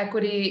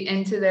equity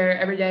into their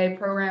everyday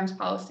programs,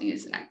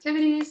 policies, and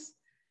activities.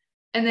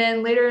 And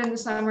then later in the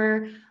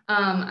summer,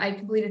 I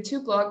completed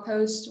 2 blog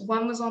posts.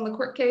 One was on the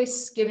court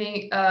case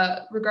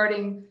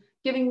regarding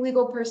giving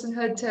legal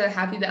personhood to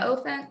Happy the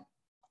elephant.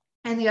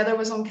 And the other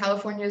was on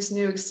California's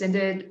new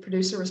extended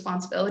producer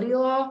responsibility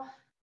law.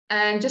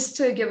 And just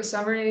to give a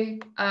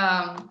summary,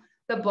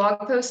 the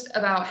blog post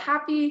about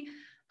Happy,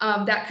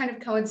 that kind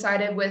of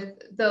coincided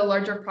with the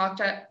larger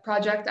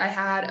project I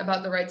had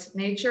about the rights of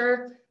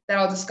nature that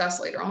I'll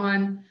discuss later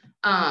on.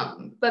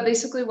 But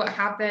basically what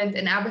happened,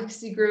 an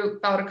advocacy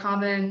group filed a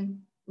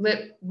common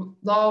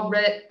law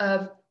writ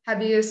of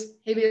habeas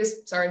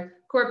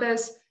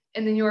corpus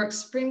in the New York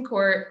Supreme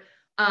Court,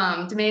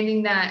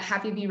 demanding that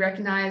Happy be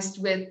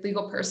recognized with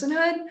legal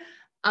personhood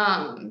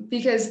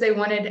because they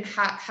wanted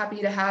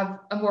Happy to have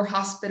a more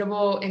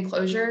hospitable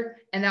enclosure.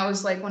 And that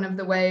was like one of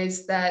the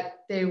ways that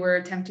they were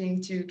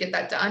attempting to get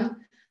that done.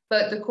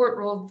 But the court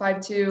ruled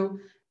 5-2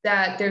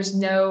 that there's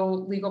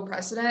no legal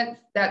precedent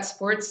that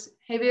supports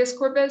habeas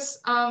corpus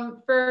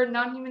for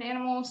non-human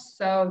animals.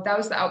 So that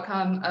was the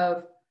outcome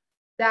of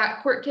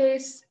that court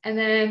case. And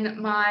then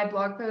my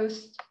blog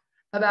post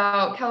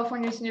about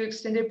California's new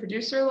extended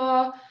producer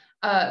law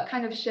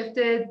kind of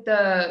shifted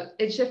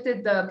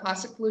the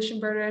plastic pollution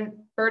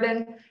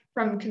burden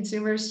from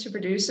consumers to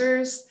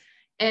producers.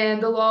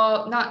 And the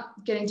law,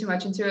 not getting too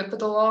much into it, but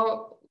the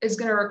law is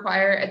going to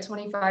require a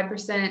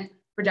 25%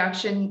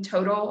 reduction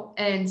total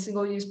in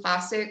single-use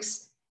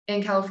plastics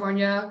in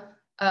California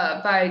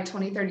by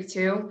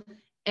 2032,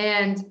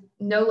 and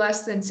no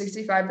less than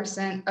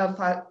 65%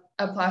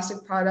 of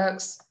plastic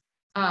products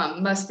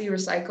must be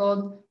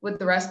recycled, with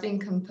the rest being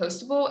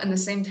compostable in the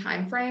same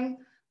time frame.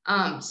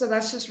 So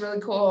that's just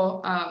really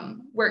cool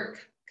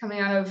work coming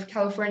out of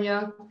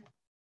California.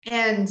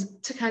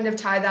 And to kind of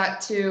tie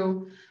that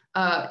to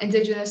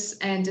Indigenous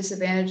and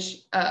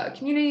disadvantaged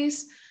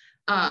communities,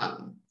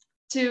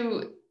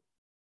 to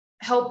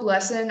help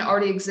lessen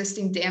already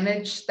existing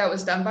damage that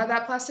was done by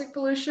that plastic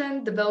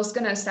pollution, the bill is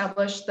going to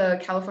establish the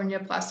California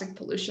Plastic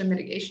Pollution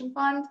Mitigation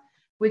Fund,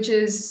 which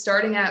is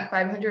starting at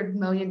 $500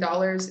 million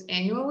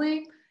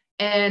annually,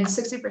 and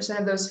 60%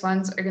 of those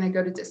funds are going to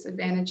go to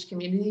disadvantaged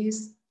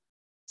communities.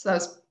 So that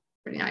was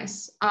pretty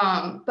nice.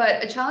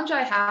 But a challenge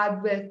I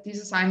had with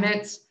these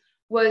assignments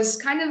was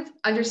kind of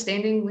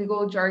understanding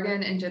legal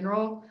jargon in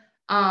general.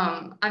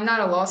 I'm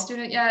not a law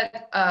student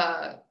yet.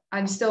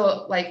 I'm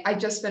still I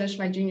just finished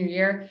my junior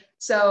year.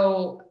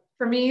 So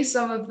for me,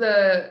 some of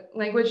the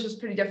language was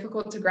pretty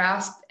difficult to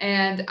grasp,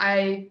 and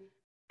I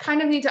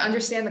kind of need to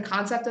understand the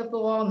concept of the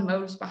law and the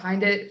motives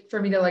behind it for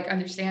me to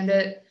understand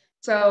it.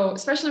 So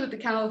especially with the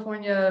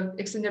California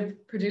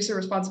Extended Producer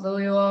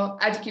Responsibility Law,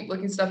 I had to keep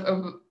looking stuff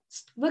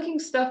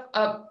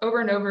up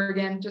over and over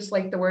again, just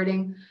like the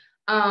wording.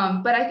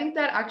 But I think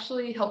that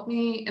actually helped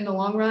me in the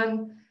long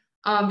run,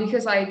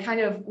 because I kind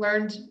of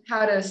learned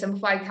how to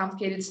simplify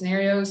complicated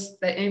scenarios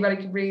that anybody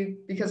could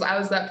read, because I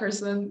was that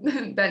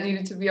person that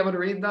needed to be able to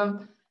read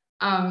them.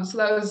 So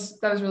that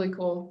was really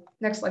cool.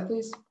 Next slide,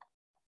 please.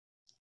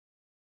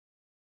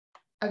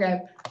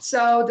 Okay,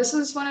 so this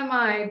was one of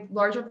my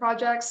larger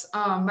projects,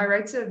 my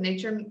Rights of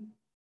Nature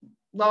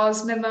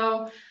Laws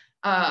memo.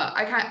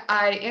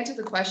 I answered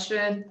the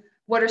question,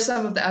 what are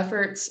some of the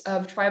efforts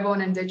of tribal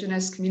and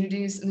indigenous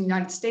communities in the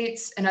United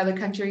States and other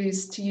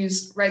countries to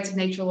use rights of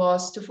nature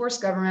laws to force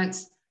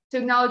governments to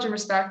acknowledge and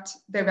respect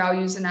their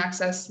values and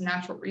access to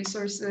natural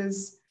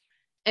resources?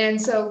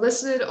 And so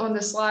listed on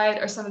the slide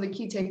are some of the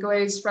key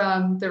takeaways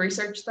from the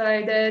research that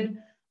I did.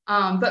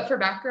 But for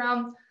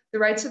background, the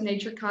rights of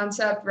nature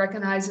concept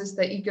recognizes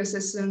that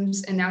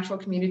ecosystems and natural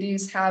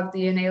communities have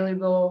the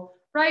inalienable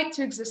right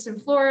to exist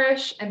and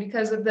flourish, and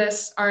because of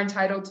this are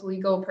entitled to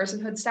legal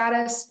personhood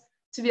status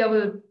to be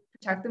able to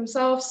protect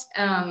themselves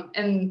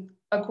in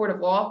a court of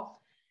law.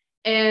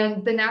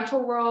 And the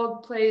natural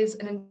world plays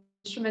an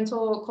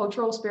instrumental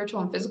cultural,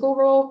 spiritual, and physical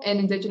role in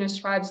Indigenous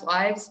tribes'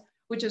 lives,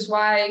 which is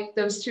why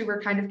those two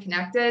were kind of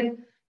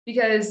connected,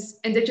 because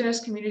Indigenous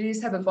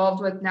communities have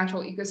evolved with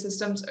natural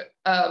ecosystems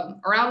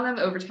around them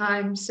over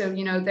time. So,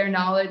 their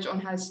knowledge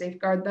on how to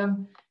safeguard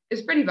them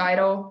is pretty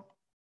vital.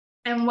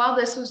 And while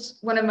this was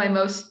one of my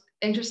most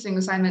interesting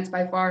assignments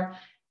by far,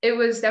 it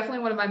was definitely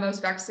one of my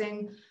most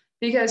vexing,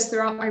 because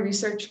throughout my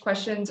research,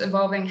 questions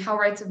involving how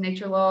rights of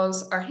nature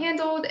laws are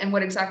handled and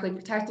what exactly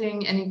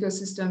protecting an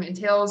ecosystem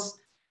entails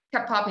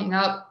kept popping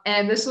up.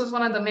 And this was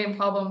one of the main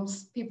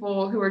problems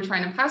people who were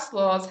trying to pass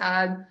laws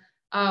had,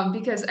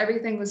 because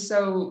everything was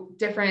so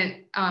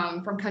different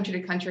from country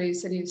to country,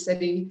 city to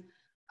city.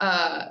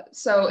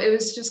 So it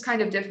was just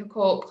kind of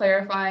difficult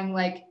clarifying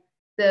like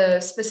the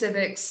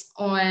specifics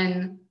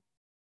on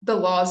the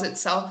laws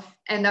itself.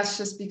 And that's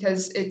just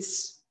because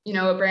it's,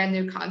 a brand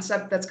new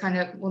concept that's kind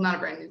of, well, not a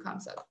brand new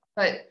concept,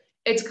 but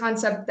it's a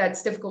concept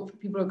that's difficult for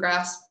people to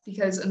grasp,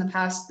 because in the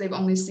past they've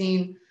only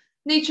seen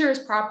nature as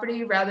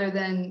property rather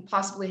than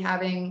possibly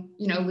having,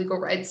 legal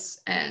rights.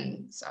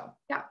 And so,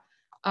 yeah.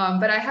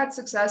 But I had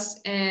success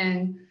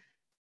in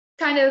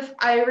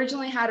I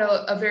originally had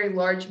a very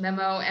large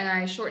memo, and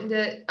I shortened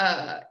it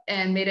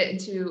and made it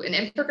into an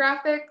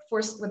infographic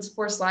with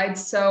 4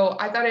 slides. So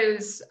I thought it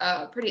was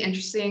pretty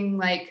interesting,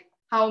 like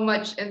how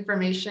much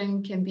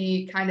information can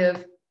be kind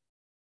of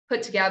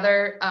put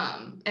together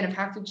in a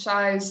package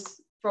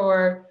size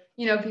for,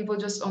 people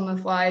just on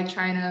the fly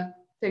trying to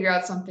figure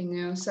out something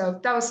new. So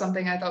that was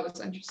something I thought was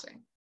interesting.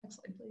 Next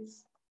slide,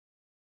 please.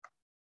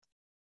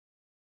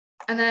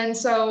 And then,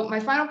 so my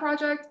final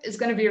project is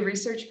going to be a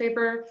research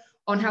paper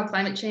on how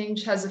climate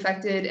change has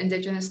affected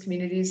Indigenous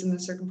communities in the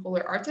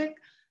circumpolar Arctic.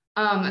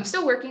 I'm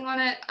still working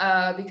on it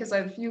because I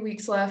have a few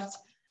weeks left,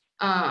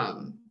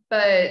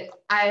 but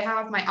I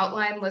have my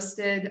outline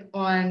listed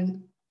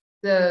on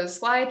the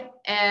slide.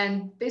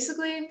 And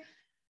basically,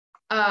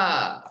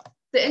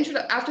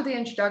 after the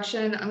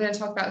introduction, I'm going to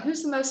talk about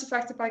who's the most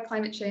affected by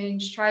climate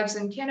change. Tribes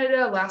in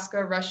Canada,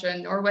 Alaska, Russia,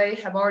 and Norway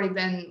have already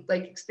been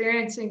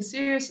experiencing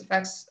serious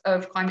effects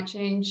of climate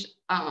change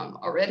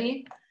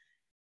already.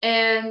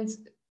 And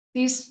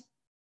these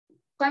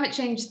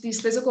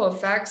physical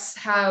effects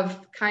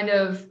have kind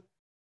of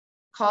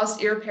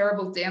caused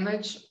irreparable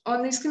damage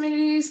on these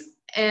communities,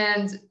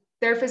 and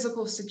their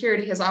physical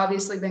security has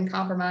obviously been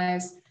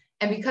compromised.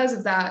 And because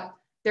of that,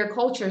 their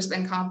culture has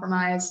been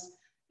compromised,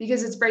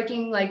 because it's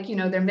breaking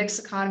their mixed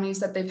economies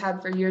that they've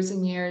had for years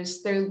and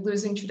years. They're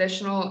losing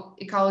traditional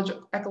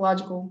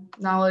ecological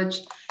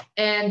knowledge,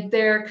 and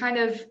they're kind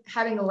of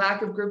having a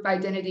lack of group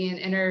identity and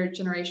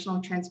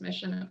intergenerational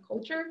transmission of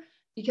culture,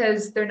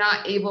 because they're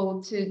not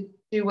able to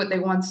do what they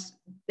once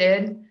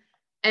did.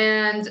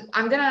 And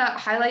I'm gonna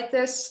highlight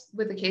this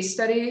with a case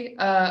study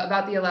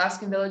about the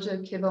Alaskan village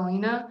of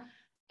Kivalina.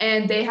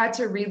 And they had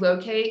to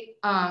relocate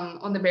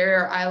on the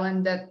barrier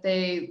island that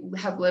they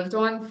have lived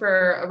on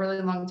for a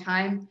really long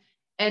time.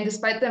 And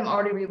despite them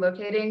already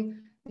relocating,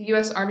 the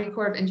US Army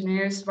Corps of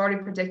Engineers have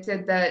already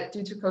predicted that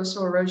due to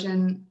coastal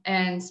erosion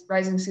and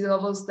rising sea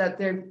levels, that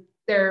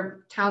their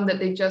town that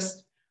they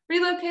just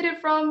relocated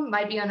from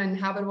might be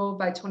uninhabitable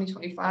by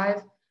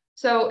 2025.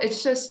 So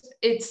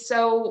it's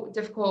so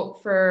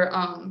difficult for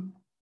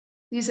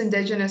these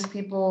Indigenous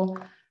people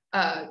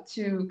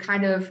to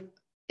kind of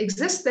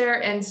exist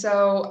there. And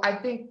so I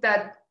think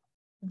that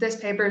this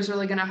paper is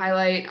really going to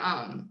highlight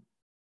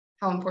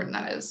how important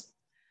that is.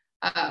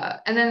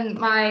 And then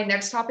my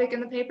next topic in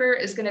the paper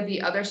is going to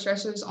be other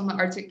stressors on the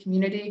Arctic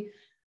community,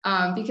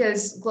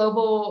 because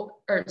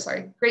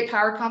great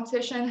power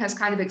competition has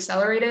kind of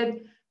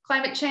accelerated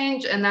climate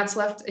change, and that's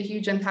left a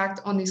huge impact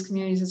on these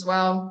communities as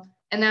well.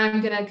 And then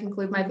I'm going to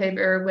conclude my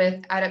paper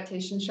with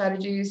adaptation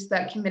strategies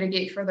that can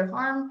mitigate further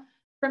harm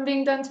from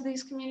being done to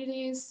these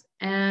communities.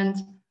 And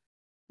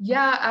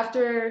yeah,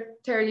 after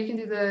Tara, you can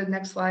do the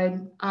next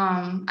slide.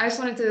 I just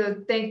wanted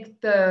to thank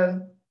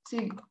the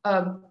Sea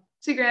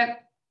Grant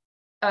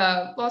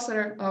Law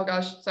Center. Oh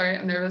gosh, sorry,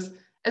 I'm nervous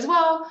as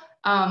well.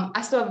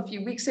 I still have a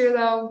few weeks here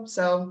though,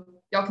 so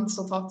y'all can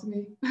still talk to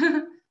me.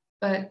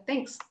 But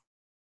thanks.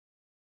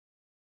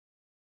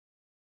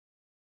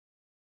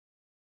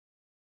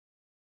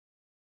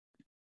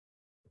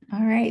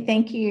 All right,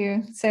 thank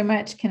you so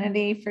much,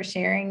 Kennedy, for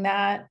sharing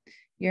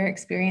your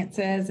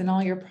experiences and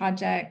all your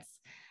projects.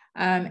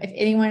 If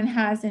anyone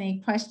has any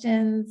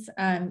questions,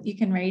 you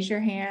can raise your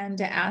hand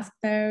to ask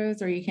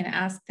those, or you can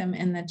ask them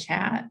in the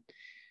chat.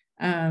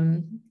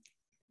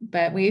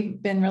 But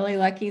we've been really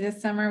lucky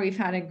this summer. We've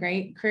had a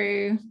great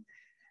crew.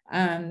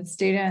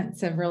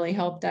 Students have really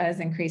helped us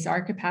increase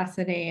our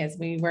capacity as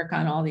we work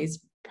on all these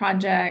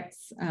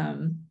projects.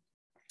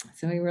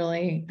 So we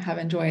really have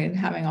enjoyed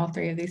having all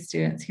 3 of these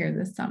students here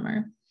this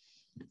summer.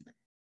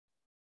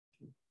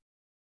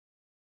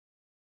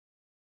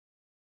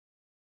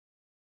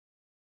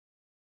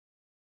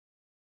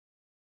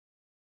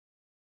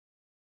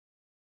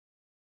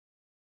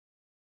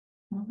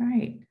 All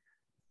right.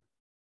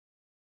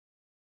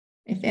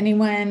 If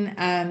anyone,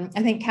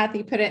 I think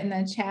Kathy put it in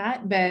the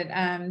chat, but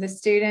the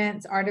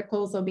students'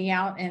 articles will be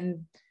out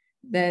in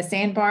the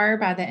Sandbar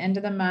by the end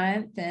of the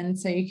month. And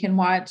so you can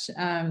watch,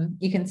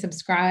 you can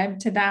subscribe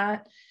to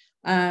that.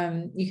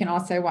 You can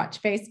also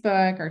watch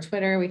Facebook or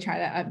Twitter. We try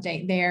to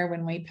update there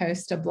when we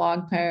post a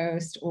blog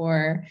post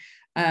or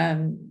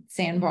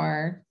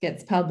Sandbar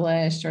gets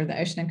published or the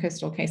Ocean and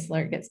Coastal Case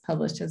Alert gets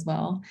published as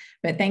well.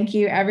 But thank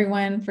you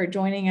everyone for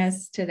joining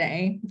us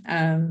today.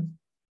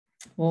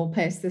 We'll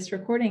post this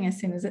recording as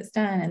soon as it's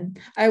done. And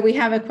oh, we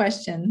have a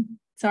question.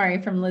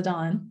 Sorry, from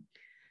LaDon.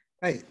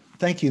 Hey,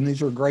 thank you. And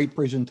these are great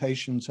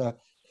presentations. I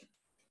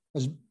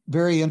was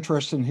very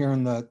interested in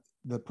hearing the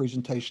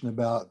presentation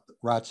about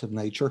rights of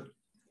nature.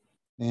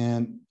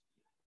 And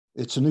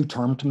it's a new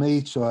term to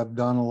me, so I've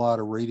done a lot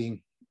of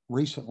reading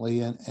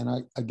recently.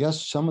 And I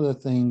guess some of the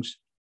things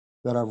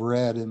that I've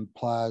read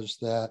implies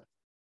that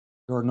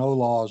there are no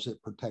laws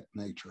that protect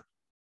nature,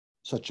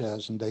 such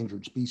as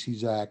Endangered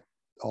Species Act,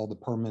 all the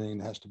permitting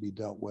has to be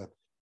dealt with.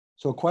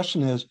 So the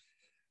question is,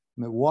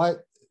 I mean,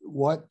 what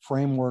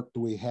framework do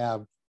we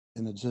have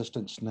in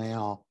existence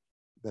now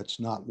that's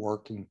not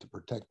working to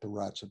protect the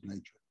rights of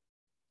nature?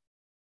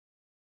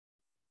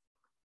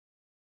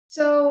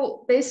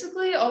 So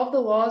basically all of the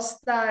laws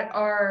that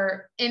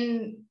are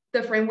in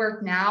the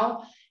framework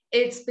now,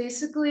 it's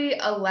basically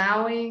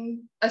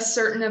allowing a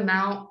certain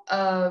amount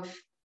of,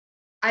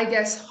 I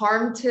guess,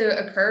 harm to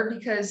occur,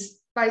 because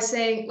by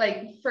saying,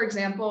 like, for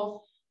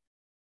example,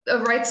 the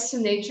rights to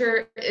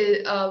nature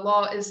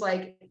law is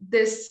like,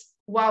 this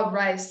wild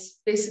rice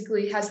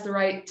basically has the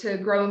right to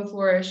grow and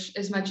flourish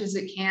as much as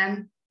it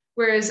can.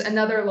 Whereas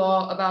another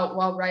law about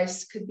wild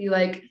rice could be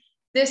like,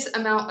 this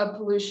amount of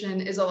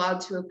pollution is allowed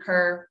to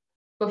occur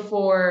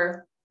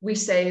before we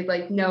say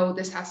like, no,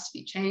 this has to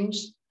be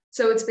changed.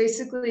 So it's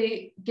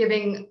basically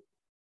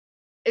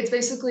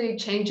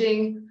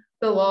changing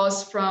the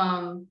laws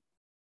from,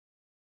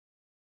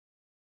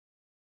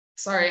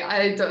 sorry,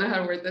 I don't know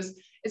how to word this.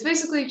 It's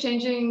basically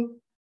changing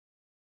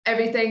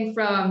everything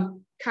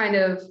from kind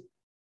of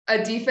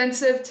a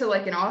defensive to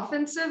like an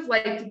offensive,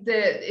 like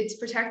it's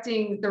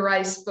protecting the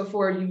rice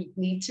before you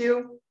need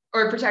to,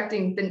 or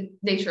protecting the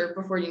nature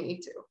before you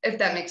need to, if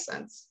that makes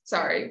sense.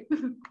 Sorry.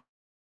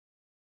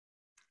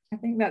 I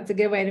think that's a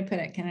good way to put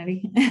it,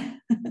 Kennedy.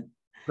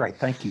 Great,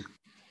 thank you.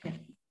 Yeah.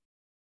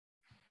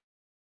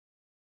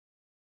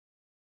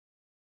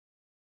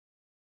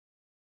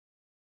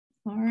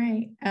 All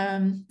right.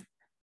 I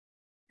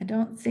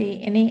don't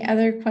see any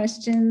other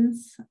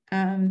questions.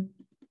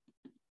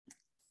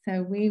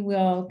 So we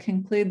will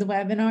conclude the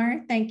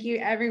webinar. Thank you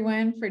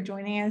everyone for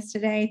joining us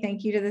today.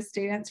 Thank you to the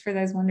students for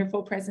those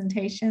wonderful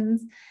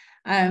presentations.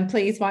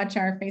 Please watch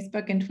our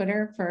Facebook and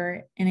Twitter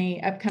for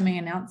any upcoming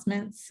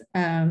announcements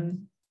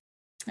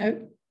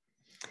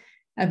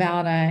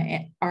about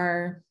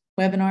our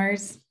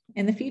webinars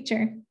in the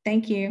future.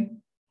 Thank you.